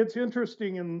it's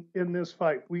interesting in this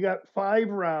fight. We got 5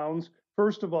 rounds.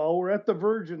 First of all, we're at the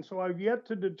Virgin, so I've yet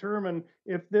to determine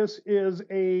if this is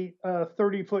a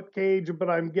 30-foot cage, but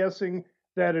I'm guessing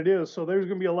that it is. So there's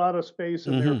going to be a lot of space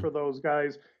in there for those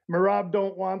guys. Merab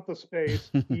don't want the space.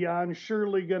 Yan's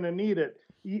surely going to need it.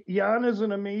 Yan is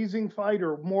an amazing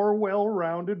fighter, more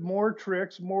well-rounded, more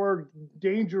tricks, more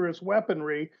dangerous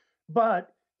weaponry,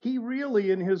 but he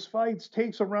really, in his fights,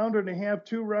 takes a round and a half,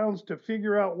 2 rounds to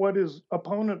figure out what his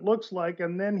opponent looks like,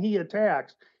 and then he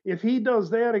attacks. If he does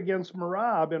that against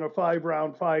Merab in a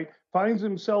 5-round fight, finds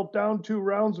himself down 2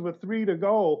 rounds with 3 to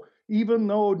go, even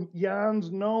though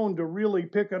Yan's known to really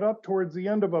pick it up towards the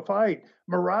end of a fight,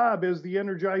 Merab is the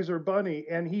Energizer Bunny,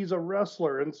 and he's a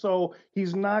wrestler, and so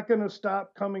he's not going to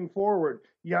stop coming forward.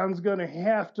 Yan's going to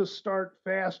have to start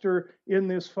faster in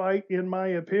this fight, in my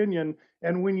opinion,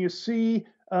 and when you see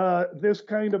this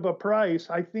kind of a price,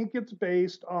 I think it's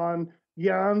based on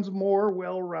Yan's more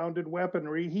well-rounded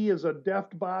weaponry. He is a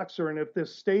deft boxer, and if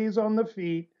this stays on the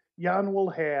feet, Yan will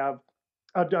have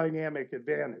a dynamic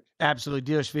advantage.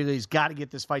 Absolutely. Dvalishvili's got to get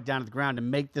this fight down to the ground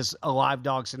and make this a live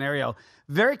dog scenario.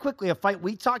 Very quickly, a fight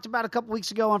we talked about a couple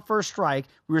weeks ago on First Strike.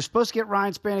 We were supposed to get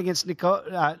Ryan Spann against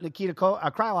Nikita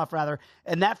Krylov,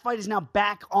 and that fight is now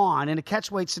back on in a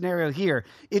catchweight scenario here.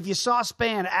 If you saw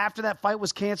Spann after that fight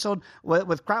was canceled,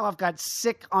 with Krylov got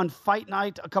sick on fight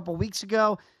night a couple weeks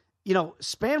ago,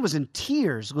 Spann was in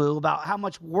tears, Lou, about how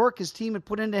much work his team had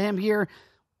put into him here.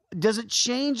 Does it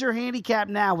change your handicap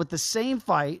now with the same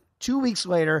fight 2 weeks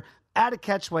later at a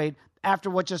catchweight after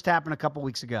what just happened a couple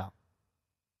weeks ago?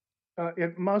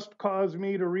 It must cause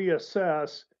me to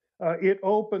reassess. It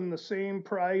opened the same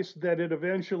price that it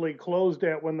eventually closed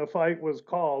at when the fight was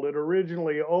called. It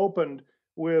originally opened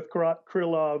with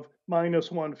Krylov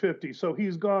minus 150. So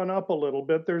he's gone up a little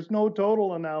bit. There's no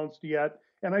total announced yet.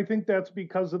 And I think that's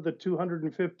because of the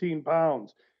 215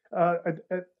 pounds.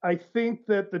 I think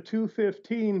that the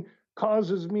 215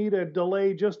 causes me to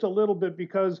delay just a little bit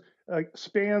because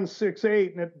Spann's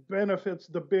 6'8", and it benefits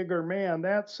the bigger man.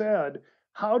 That said,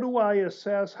 how do I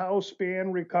assess how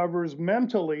Spann recovers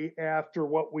mentally after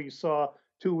what we saw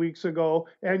 2 weeks ago?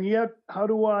 And yet, how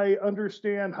do I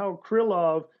understand how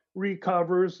Krylov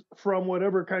recovers from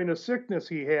whatever kind of sickness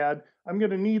he had? I'm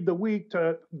going to need the week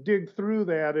to dig through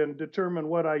that and determine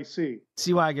what I see.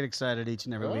 See why I get excited each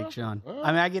and every week, Sean.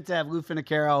 I mean, I get to have Lou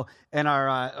Finocchiaro and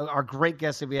our great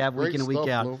guests that we have week in and week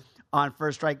out Lou. On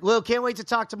First Strike. Lou, can't wait to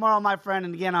talk tomorrow, my friend.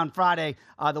 And again on Friday,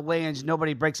 the weigh-ins.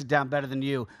 Nobody breaks it down better than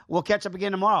you. We'll catch up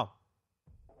again tomorrow.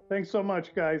 Thanks so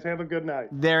much, guys. Have a good night.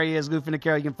 There he is, Lou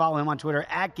Finocchiaro. You can follow him on Twitter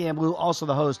at Gamblou, also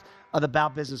the host of the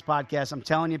Bout Business podcast. I'm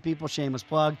telling you, people, shameless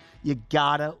plug, you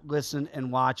got to listen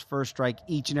and watch First Strike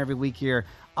each and every week here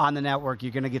on the network.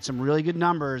 You're going to get some really good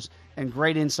numbers and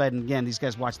great insight. And again, these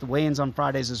guys watch the weigh-ins on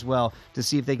Fridays as well to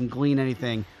see if they can glean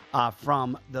anything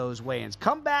from those weigh-ins.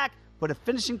 Come back, put a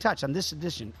finishing touch on this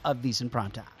edition of VSiN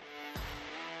Primetime.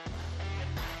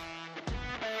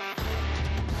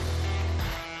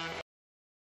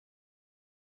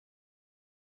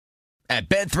 At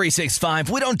Bet365,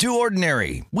 we don't do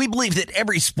ordinary. We believe that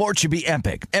every sport should be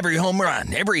epic. Every home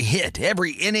run, every hit,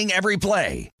 every inning, every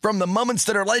play. From the moments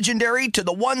that are legendary to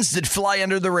the ones that fly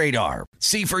under the radar.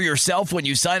 See for yourself when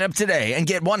you sign up today and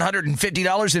get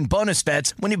 $150 in bonus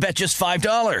bets when you bet just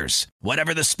 $5.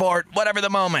 Whatever the sport, whatever the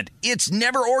moment, it's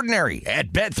never ordinary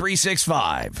at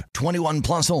Bet365. 21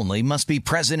 plus only. Must be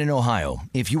present in Ohio.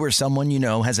 If you or someone you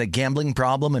know has a gambling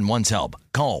problem and wants help,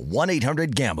 call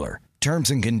 1-800-GAMBLER.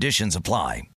 Terms and conditions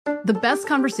apply. The best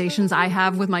conversations I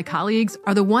have with my colleagues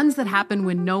are the ones that happen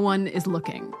when no one is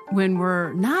looking, when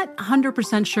we're not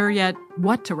 100% sure yet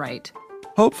what to write.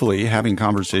 Hopefully, having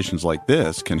conversations like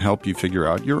this can help you figure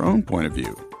out your own point of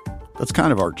view. That's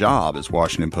kind of our job as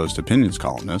Washington Post opinions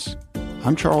columnists.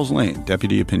 I'm Charles Lane,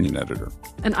 Deputy Opinion Editor.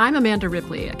 And I'm Amanda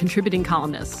Ripley, a contributing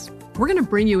columnist. We're going to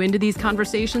bring you into these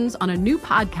conversations on a new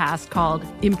podcast called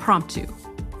Impromptu.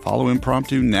 Follow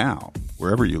Impromptu now,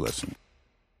 wherever you listen.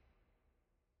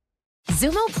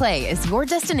 Xumo Play is your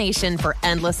destination for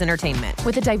endless entertainment.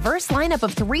 With a diverse lineup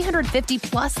of 350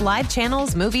 plus live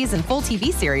channels, movies, and full TV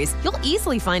series, you'll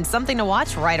easily find something to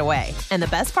watch right away. And the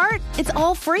best part? It's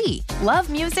all free. Love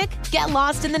music? Get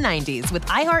lost in the 90s with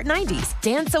iHeart 90s,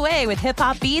 dance away with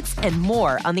hip-hop beats, and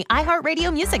more on the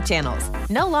iHeartRadio music channels.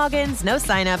 No logins, no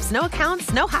signups, no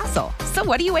accounts, no hassle. So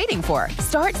what are you waiting for?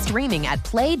 Start streaming at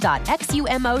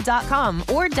play.xumo.com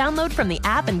or download from the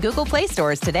app and Google Play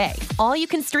stores today. All you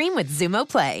can stream with Xumo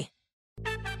Play.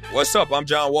 What's up? I'm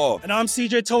John Wall. And I'm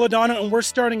CJ Toledano, and we're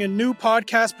starting a new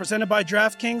podcast presented by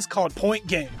DraftKings called Point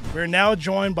Game. We're now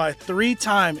joined by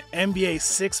three-time NBA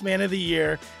Sixth Man of the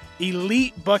Year,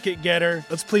 elite bucket getter.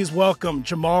 Let's please welcome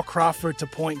Jamal Crawford to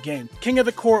Point Game. King of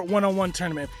the Court one-on-one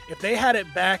tournament. If they had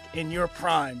it back in your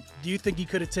prime, do you think you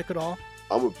could have took it all?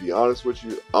 I'm going to be honest with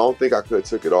you. I don't think I could have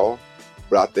took it all,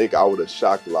 but I think I would have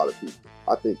shocked a lot of people.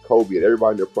 I think Kobe and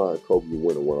everybody in their prime, Kobe would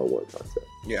win a one-on-one contest.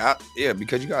 Yeah,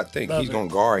 because you got to think, he's going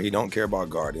to guard. He don't care about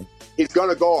guarding. He's going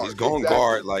to guard. He's going to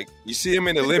guard. Like, you see him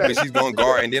in the Olympics, he's going to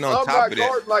guard. And then on top of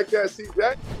that. Like that, see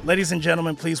that? Ladies and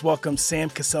gentlemen, please welcome Sam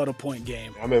Cassell to Point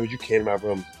Game. I remember you came in my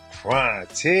room crying,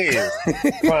 tears,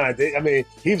 crying. I mean,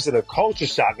 he was in a culture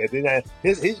shock. And then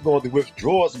he's going through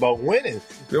withdrawals about winning.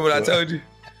 Remember what I told you?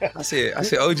 I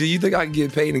said, OG, you think I can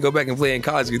get paid and go back and play in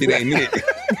college because it ain't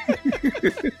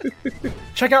it?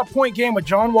 Check out Point Game with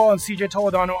John Wall and CJ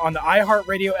Toledano on the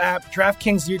iHeartRadio app,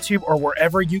 DraftKings YouTube, or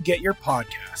wherever you get your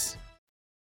podcasts.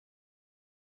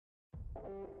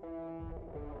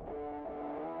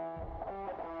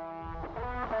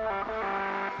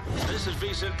 This is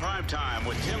VSiN Primetime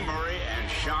with Tim Murray and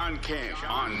Sean King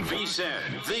on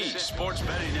VSiN, the Sports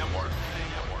Betting Network.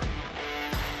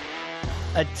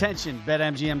 Attention,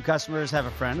 BetMGM customers, have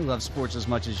a friend who loves sports as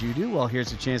much as you do. Well,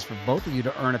 here's a chance for both of you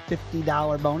to earn a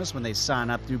 $50 bonus when they sign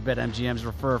up through BetMGM's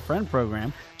Refer a Friend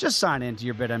program. Just sign into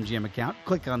your BetMGM account,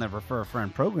 click on the Refer a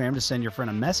Friend program to send your friend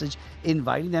a message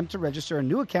inviting them to register a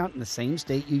new account in the same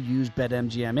state you use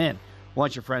BetMGM in.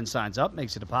 Once your friend signs up,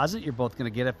 makes a deposit, you're both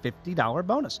going to get a $50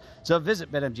 bonus. So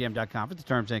visit BetMGM.com for the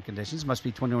terms and conditions. Must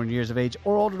be 21 years of age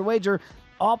or older to wager.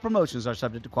 All promotions are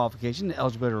subject to qualification and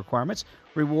eligibility requirements.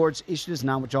 Rewards issued as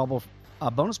non-withdrawable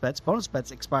bonus bets. Bonus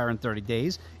bets expire in 30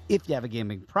 days. If you have a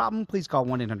gambling problem, please call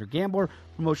 1-800-GAMBLER.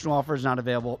 Promotional offers not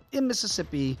available in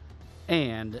Mississippi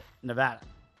and Nevada.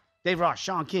 Dave Ross,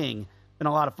 Sean King. Been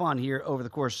a lot of fun here over the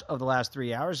course of the last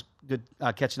 3 hours. Good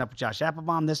catching up with Josh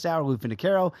Applebaum this hour, Lou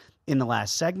Finicaro in the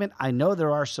last segment. I know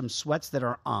there are some sweats that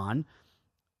are on.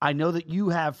 I know that you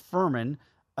have Furman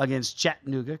against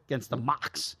Chattanooga, against the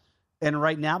Mocs. And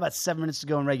right now, about 7 minutes to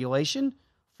go in regulation,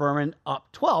 Furman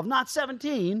up 12, not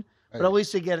 17, but at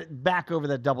least they get it back over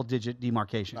that double-digit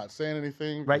demarcation. Not saying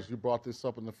anything, right? Because you brought this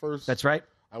up in the first. That's right.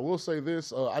 I will say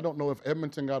this. I don't know if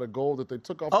Edmonton got a goal that they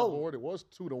took off the board. It was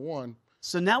 2-1.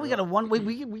 So now we got a one.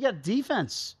 We got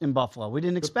defense in Buffalo. We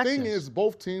didn't expect The thing this. is,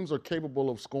 both teams are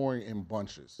capable of scoring in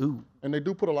bunches. Ooh. And they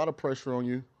do put a lot of pressure on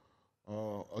you.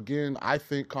 Again, I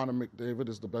think Connor McDavid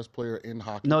is the best player in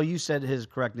hockey. No, you said his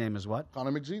correct name is what?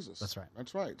 Connor McJesus. That's right.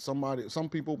 That's right. Some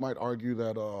people might argue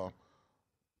that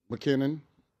McKinnon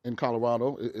in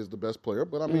Colorado is the best player,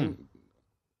 but I mean,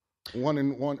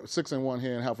 6 in one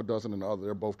hand, half a dozen in the other.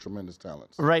 They're both tremendous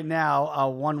talents. Right now,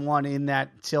 1-1 in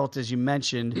that tilt, as you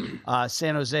mentioned.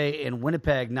 San Jose and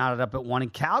Winnipeg knotted up at 1,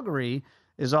 and Calgary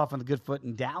is off on the good foot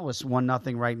in Dallas,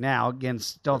 1-0 right now. Again,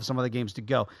 still have some other games to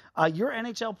go. Your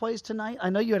NHL plays tonight?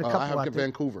 I know you had a couple I have out there.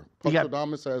 Vancouver.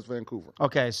 Damas has Vancouver.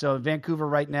 Okay, so Vancouver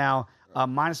right now,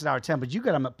 minus $1.10, but you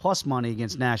got them at plus money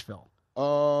against Nashville.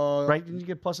 Right? Didn't you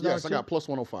get plus $1? Yes, I got plus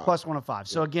 105. Plus 105.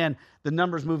 So, again, the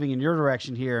number's moving in your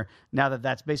direction here now that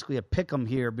that's basically a pick 'em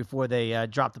here before they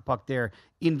drop the puck there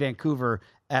in Vancouver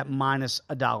at minus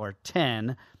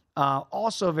 $1.10.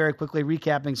 Also, very quickly,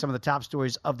 recapping some of the top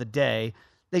stories of the day.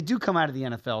 They do come out of the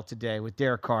NFL today with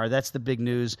Derek Carr. That's the big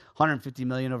news. $150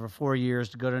 million over 4 years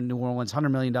to go to New Orleans, $100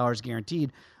 million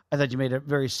guaranteed. I thought you made a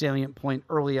very salient point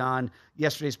early on.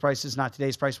 Yesterday's price is not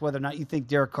today's price. Whether or not you think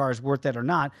Derek Carr is worth that or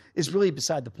not is really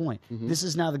beside the point. Mm-hmm. This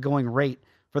is now the going rate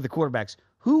for the quarterbacks.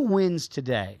 Who wins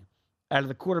today out of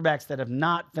the quarterbacks that have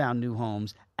not found new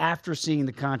homes after seeing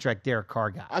the contract Derek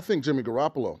Carr got? I think Jimmy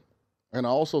Garoppolo. And I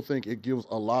also think it gives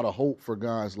a lot of hope for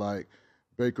guys like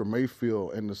Baker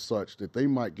Mayfield and the such that they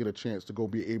might get a chance to go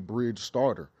be a bridge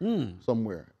starter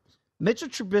somewhere. Mitchell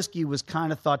Trubisky was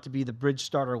kind of thought to be the bridge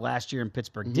starter last year in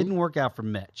Pittsburgh. Mm-hmm. Didn't work out for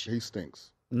Mitch. He stinks.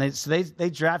 And they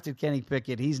drafted Kenny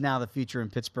Pickett. He's now the future in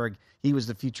Pittsburgh. He was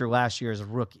the future last year as a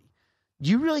rookie. Do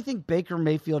you really think Baker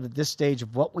Mayfield at this stage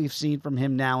of what we've seen from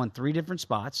him now in 3 different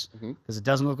spots, because it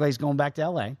doesn't look like he's going back to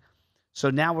L.A., so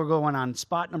now we're going on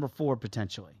spot number 4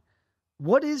 potentially.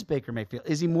 What is Baker Mayfield?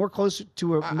 Is he more closer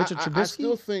to a Mitchell Trubisky? I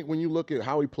still think when you look at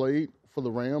how he played for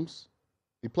the Rams,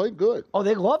 he played good. Oh,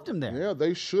 they loved him there. Yeah,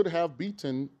 they should have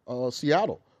beaten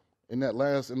Seattle in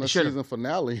the season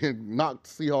finale and knocked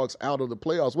Seahawks out of the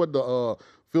playoffs. What the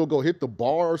field goal hit the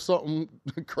bar or something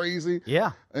crazy?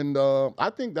 Yeah. And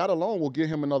I think that alone will give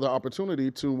him another opportunity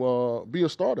to be a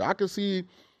starter. I could see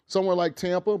somewhere like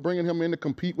Tampa bringing him in to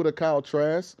compete with a Kyle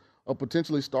Trask, or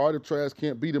potentially start if Trask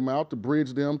can't beat him out, to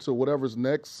bridge them to whatever's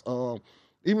next.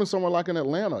 Even somewhere like in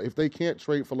Atlanta, if they can't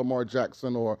trade for Lamar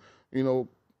Jackson or,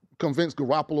 convince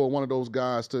Garoppolo or one of those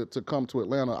guys to come to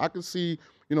Atlanta, I can see,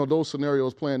 those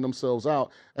scenarios playing themselves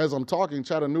out. As I'm talking,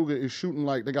 Chattanooga is shooting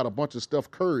like they got a bunch of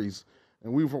Steph Currys,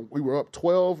 and we were up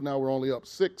 12, now we're only up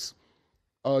 6.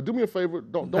 Do me a favor,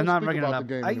 don't speak about the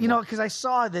game anymore. Because I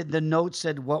saw that the note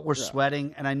said what we're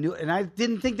sweating, and I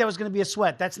didn't think that was going to be a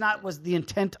sweat. That's not was the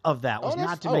intent of that. Was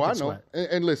not to make it sweat.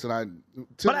 And listen,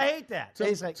 but I hate that.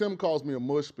 Tim calls me a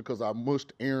mush because I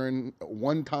mushed Aaron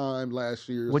one time last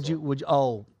year. Would you?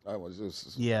 Oh, I was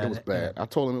just it was bad. I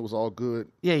told him it was all good.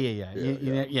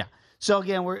 Yeah. So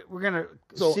again, we're gonna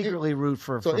secretly root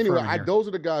for. So anyway, those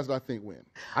are the guys that I think win.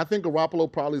 I think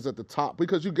Garoppolo probably is at the top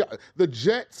because you got the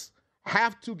Jets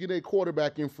have to get a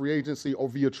quarterback in free agency or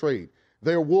via trade.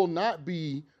 There will not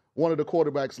be one of the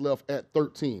quarterbacks left at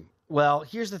 13. Well,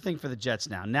 here's the thing for the Jets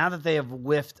now. Now that they have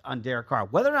whiffed on Derek Carr,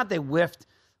 whether or not they whiffed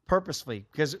purposefully,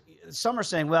 because some are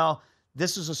saying, well,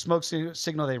 this is a smoke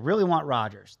signal. They really want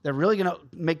Rodgers. They're really going to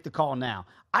make the call now.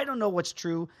 I don't know what's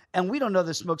true, and we don't know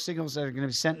the smoke signals that are going to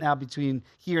be sent now between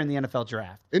here and the NFL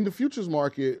draft. In the futures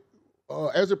market,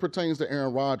 as it pertains to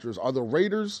Aaron Rodgers, are the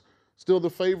Raiders still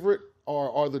the favorite?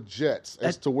 Or are the Jets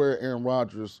as to where Aaron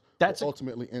Rodgers will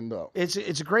ultimately end up? It's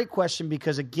a great question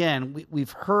because, again,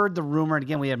 we've heard the rumor, and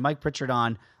again, we had Mike Pritchard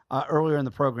on earlier in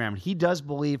the program. He does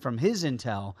believe from his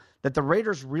intel that the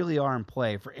Raiders really are in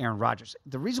play for Aaron Rodgers.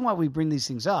 The reason why we bring these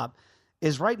things up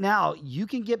is right now you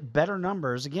can get better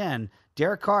numbers. Again,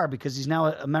 Derek Carr, because he's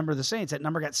now a member of the Saints, that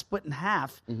number got split in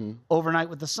half overnight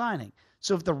with the signing.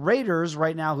 So if the Raiders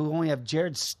right now, who only have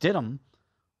Jared Stidham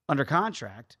under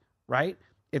contract, right,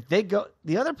 if they go,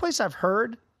 the other place I've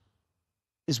heard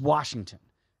is Washington.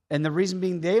 And the reason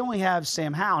being they only have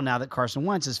Sam Howell now that Carson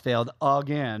Wentz has failed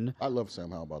again. I love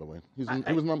Sam Howell, by the way. He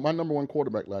was my number 1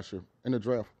 quarterback last year in the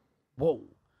draft. Whoa.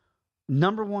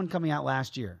 Number 1 coming out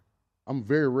last year. I'm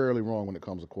very rarely wrong when it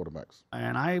comes to quarterbacks.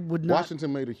 And I would not.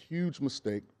 Washington made a huge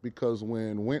mistake because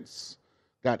when Wentz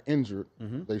got injured,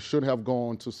 they should have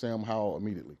gone to Sam Howell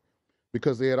immediately.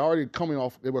 Because they were coming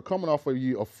off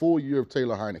a full year of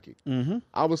Taylor Heineke.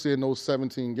 Obviously, in those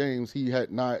 17 games, he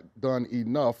had not done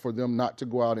enough for them not to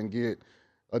go out and get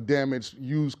a damaged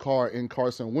used car in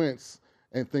Carson Wentz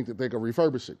and think that they could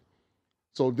refurbish it.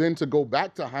 So then to go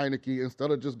back to Heineke instead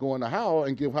of just going to Howell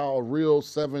and give Howell a real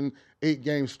 7-8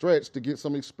 game stretch to get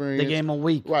some experience. They gave him a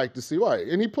week. Right, to see right.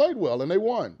 And he played well, and they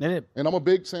won. They did. And I'm a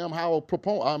big Sam Howell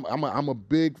proponent. I'm a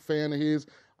big fan of his.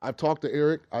 I've talked to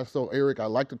Eric. I told Eric I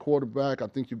like the quarterback. I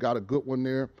think you got a good one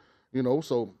there.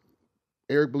 So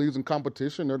Eric believes in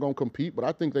competition. They're going to compete, but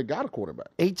I think they got a quarterback.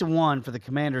 8-1 for the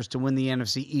Commanders to win the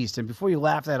NFC East. And before you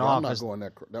laugh that off, I'm not going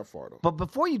that far though. But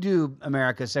before you do,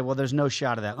 America, say, well, there's no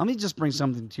shot of that. Let me just bring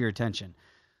something to your attention.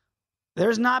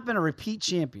 There's not been a repeat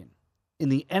champion in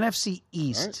the NFC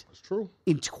East. Right, that's true.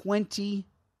 In 20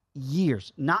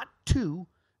 years, not 2,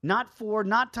 not 4,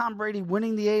 not Tom Brady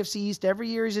winning the AFC East every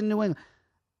year he's in New England.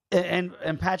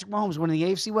 And Patrick Mahomes winning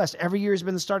the AFC West every year has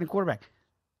been the starting quarterback.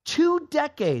 2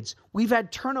 decades we've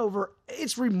had turnover.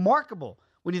 It's remarkable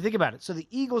when you think about it. So the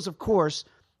Eagles, of course,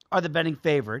 are the betting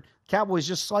favorite. Cowboys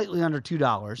just slightly under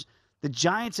 $2. The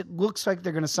Giants, it looks like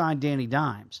they're going to sign Danny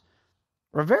Dimes.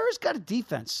 Rivera's got a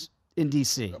defense in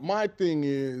D.C. My thing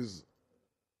is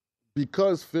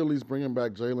because Philly's bringing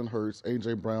back Jalen Hurts,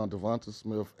 A.J. Brown, Devonta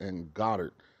Smith, and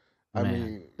Goddard.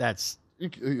 That's...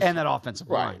 And that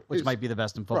offensive line, which might be the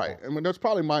best in football. Right. I mean, that's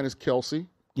probably minus Kelsey,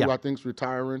 who I think is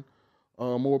retiring,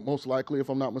 most likely, if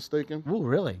I'm not mistaken. Oh,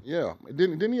 really? Yeah.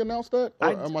 Didn't he announce that? Or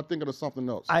am I thinking of something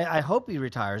else? I hope he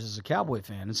retires as a Cowboy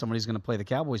fan, and somebody's going to play the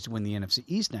Cowboys to win the NFC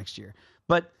East next year.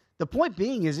 But the point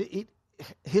being is,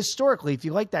 historically, if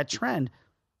you like that trend,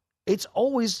 it's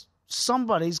always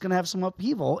somebody's going to have some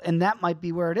upheaval, and that might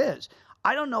be where it is.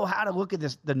 I don't know how to look at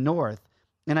the North,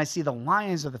 and I see the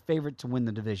Lions are the favorite to win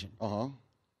the division.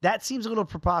 That seems a little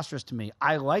preposterous to me.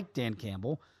 I like Dan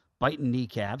Campbell, biting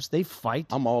kneecaps. They fight.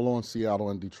 I'm all on Seattle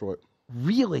and Detroit.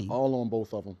 Really? All on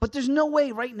both of them. But there's no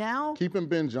way right now. Keeping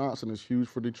Ben Johnson is huge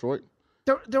for Detroit.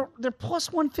 They're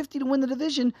plus 150 to win the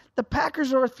division. The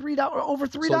Packers are over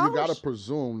 $3. So you got to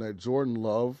presume that Jordan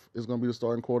Love is going to be the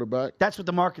starting quarterback. That's what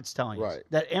the market's telling you. Right.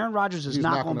 That Aaron Rodgers is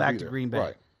not going back to Green Bay.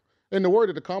 Right. And the word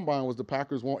at the combine was the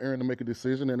Packers want Aaron to make a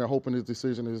decision, and they're hoping his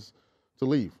decision is to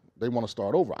leave. They want to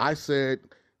start over. I said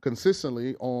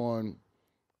consistently on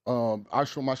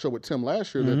my show with Tim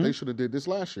last year that they should have did this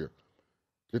last year.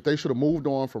 That they should have moved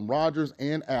on from Rodgers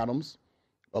and Adams,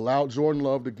 allowed Jordan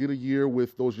Love to get a year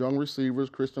with those young receivers,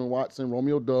 Christian Watson,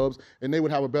 Romeo Doubs, and they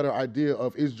would have a better idea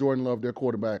of, is Jordan Love their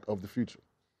quarterback of the future?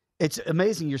 It's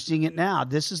amazing. You're seeing it now.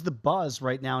 This is the buzz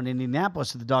right now in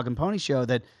Indianapolis at the Dog and Pony Show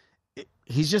that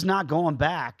he's just not going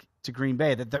back to Green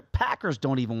Bay, that the Packers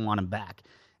don't even want him back.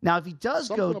 Now, if he does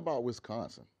Something about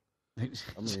Wisconsin.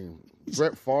 I mean,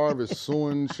 Brett Favre is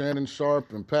suing Shannon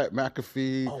Sharp and Pat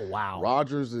McAfee. Oh, wow.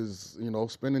 Rodgers is,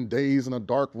 spending days in a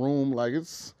dark room. Like,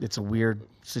 it's a weird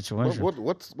situation.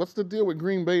 What's the deal with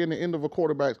Green Bay and the end of a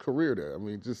quarterback's career there? I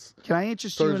mean, just can I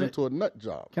interest you into a nut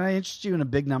job. Can I interest you in a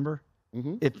big number?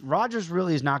 Mm-hmm. If Rodgers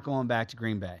really is not going back to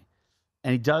Green Bay,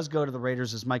 and he does go to the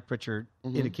Raiders, as Mike Pritchard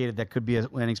indicated, that could be a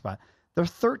landing spot. They're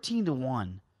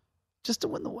 13-1 just to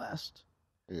win the West.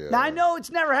 Yeah. Now I know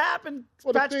it's never happened.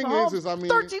 Well, the thing is, I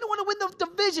mean, 13-1 to win the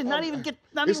division.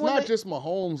 It's not just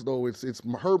Mahomes though. It's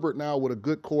Herbert now with a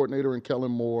good coordinator in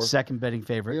Kellen Moore, second betting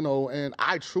favorite. And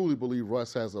I truly believe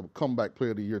Russ has a comeback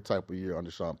player of the year type of year under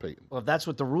Sean Payton. Well, if that's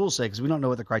what the rules say, because we don't know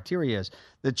what the criteria is.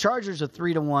 The Chargers are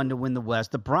 3-1 to win the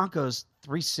West. The Broncos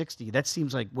 360. That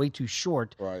seems like way too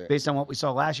short based on what we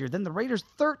saw last year. Then the Raiders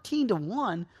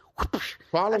 13-1.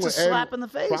 That's a slap in the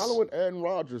face. Following Aaron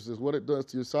Rodgers is what it does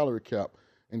to your salary cap.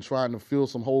 And trying to fill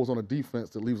some holes on a defense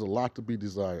that leaves a lot to be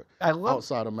desired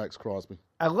outside of Max Crosby.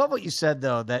 I love what you said,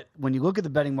 though, that when you look at the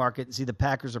betting market and see the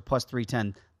Packers are plus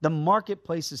 310, the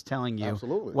marketplace is telling you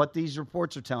what these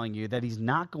reports are telling you, that he's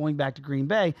not going back to Green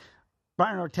Bay.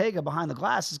 Brian Ortega behind the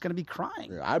glass is going to be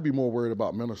crying. Yeah, I'd be more worried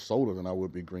about Minnesota than I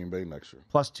would be Green Bay next year.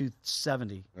 Plus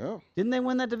 270. Yeah. Didn't they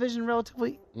win that division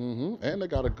relatively? Mm-hmm. And they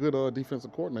got a good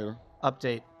defensive coordinator.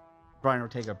 Update. Brian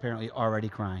Ortega apparently already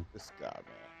crying. This guy,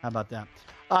 man. How about that?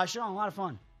 Sean, a lot of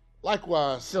fun.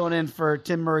 Likewise. Filling in for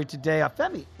Tim Murray today.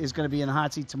 Femi is going to be in the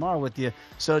hot seat tomorrow with you,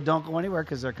 so don't go anywhere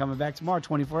because they're coming back tomorrow,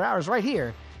 24 hours, right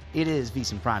here. It is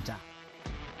VSiN Primetime.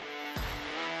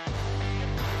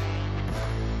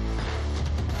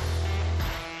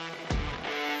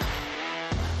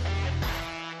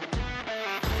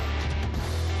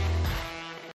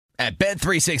 At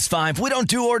Bet365, we don't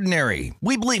do ordinary.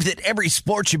 We believe that every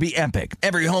sport should be epic.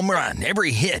 Every home run,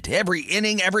 every hit, every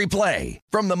inning, every play.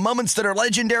 From the moments that are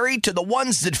legendary to the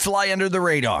ones that fly under the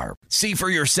radar. See for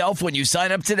yourself when you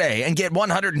sign up today and get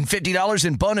 $150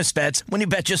 in bonus bets when you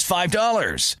bet just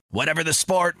 $5. Whatever the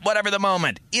sport, whatever the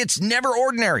moment, it's never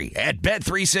ordinary at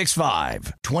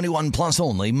Bet365. 21 plus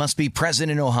only. Must be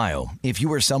present in Ohio. If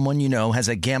you or someone you know has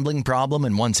a gambling problem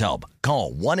and wants help,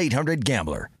 call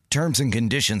 1-800-GAMBLER. Terms and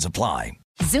conditions apply.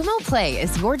 Xumo Play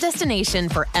is your destination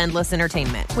for endless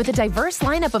entertainment. With a diverse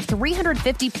lineup of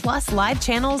 350 plus live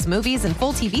channels, movies, and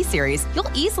full TV series,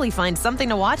 you'll easily find something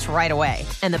to watch right away.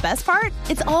 And the best part?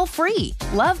 It's all free.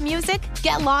 Love music?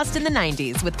 Get lost in the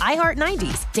 90s with iHeart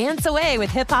 90s, dance away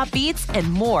with hip-hop beats,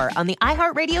 and more on the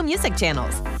iHeartRadio music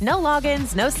channels. No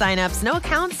logins, no signups, no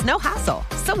accounts, no hassle.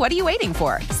 So what are you waiting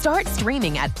for? Start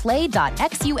streaming at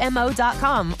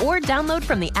play.xumo.com or download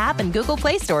from the app and Google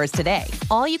Play stores today.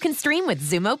 All you can stream with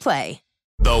Xumo Play.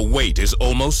 The wait is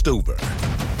almost over.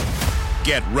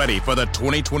 Get ready for the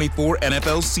 2024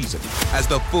 NFL season as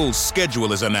the full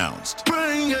schedule is announced.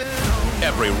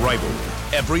 Every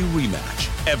rivalry, every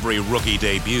rematch, every rookie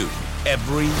debut,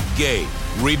 every game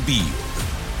revealed.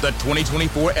 The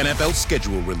 2024 NFL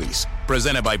schedule release,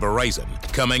 presented by Verizon,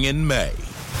 coming in May.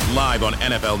 Live on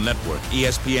NFL Network,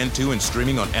 ESPN2, and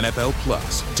streaming on NFL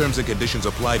Plus. Terms and conditions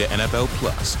apply to NFL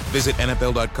Plus. Visit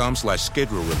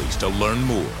NFL.com/schedule release to learn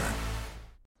more.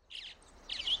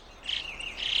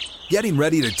 Getting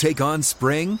ready to take on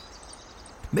spring?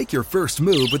 Make your first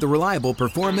move with the reliable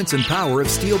performance and power of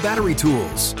Steel battery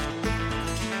tools.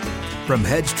 From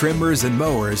hedge trimmers and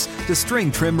mowers to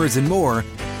string trimmers and more,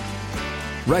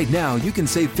 right now you can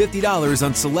save $50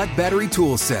 on select battery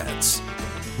tool sets.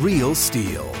 Real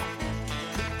Steel.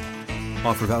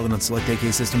 Offer valid on select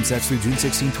AK system sets through June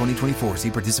 16, 2024. See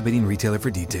participating retailer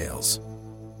for details.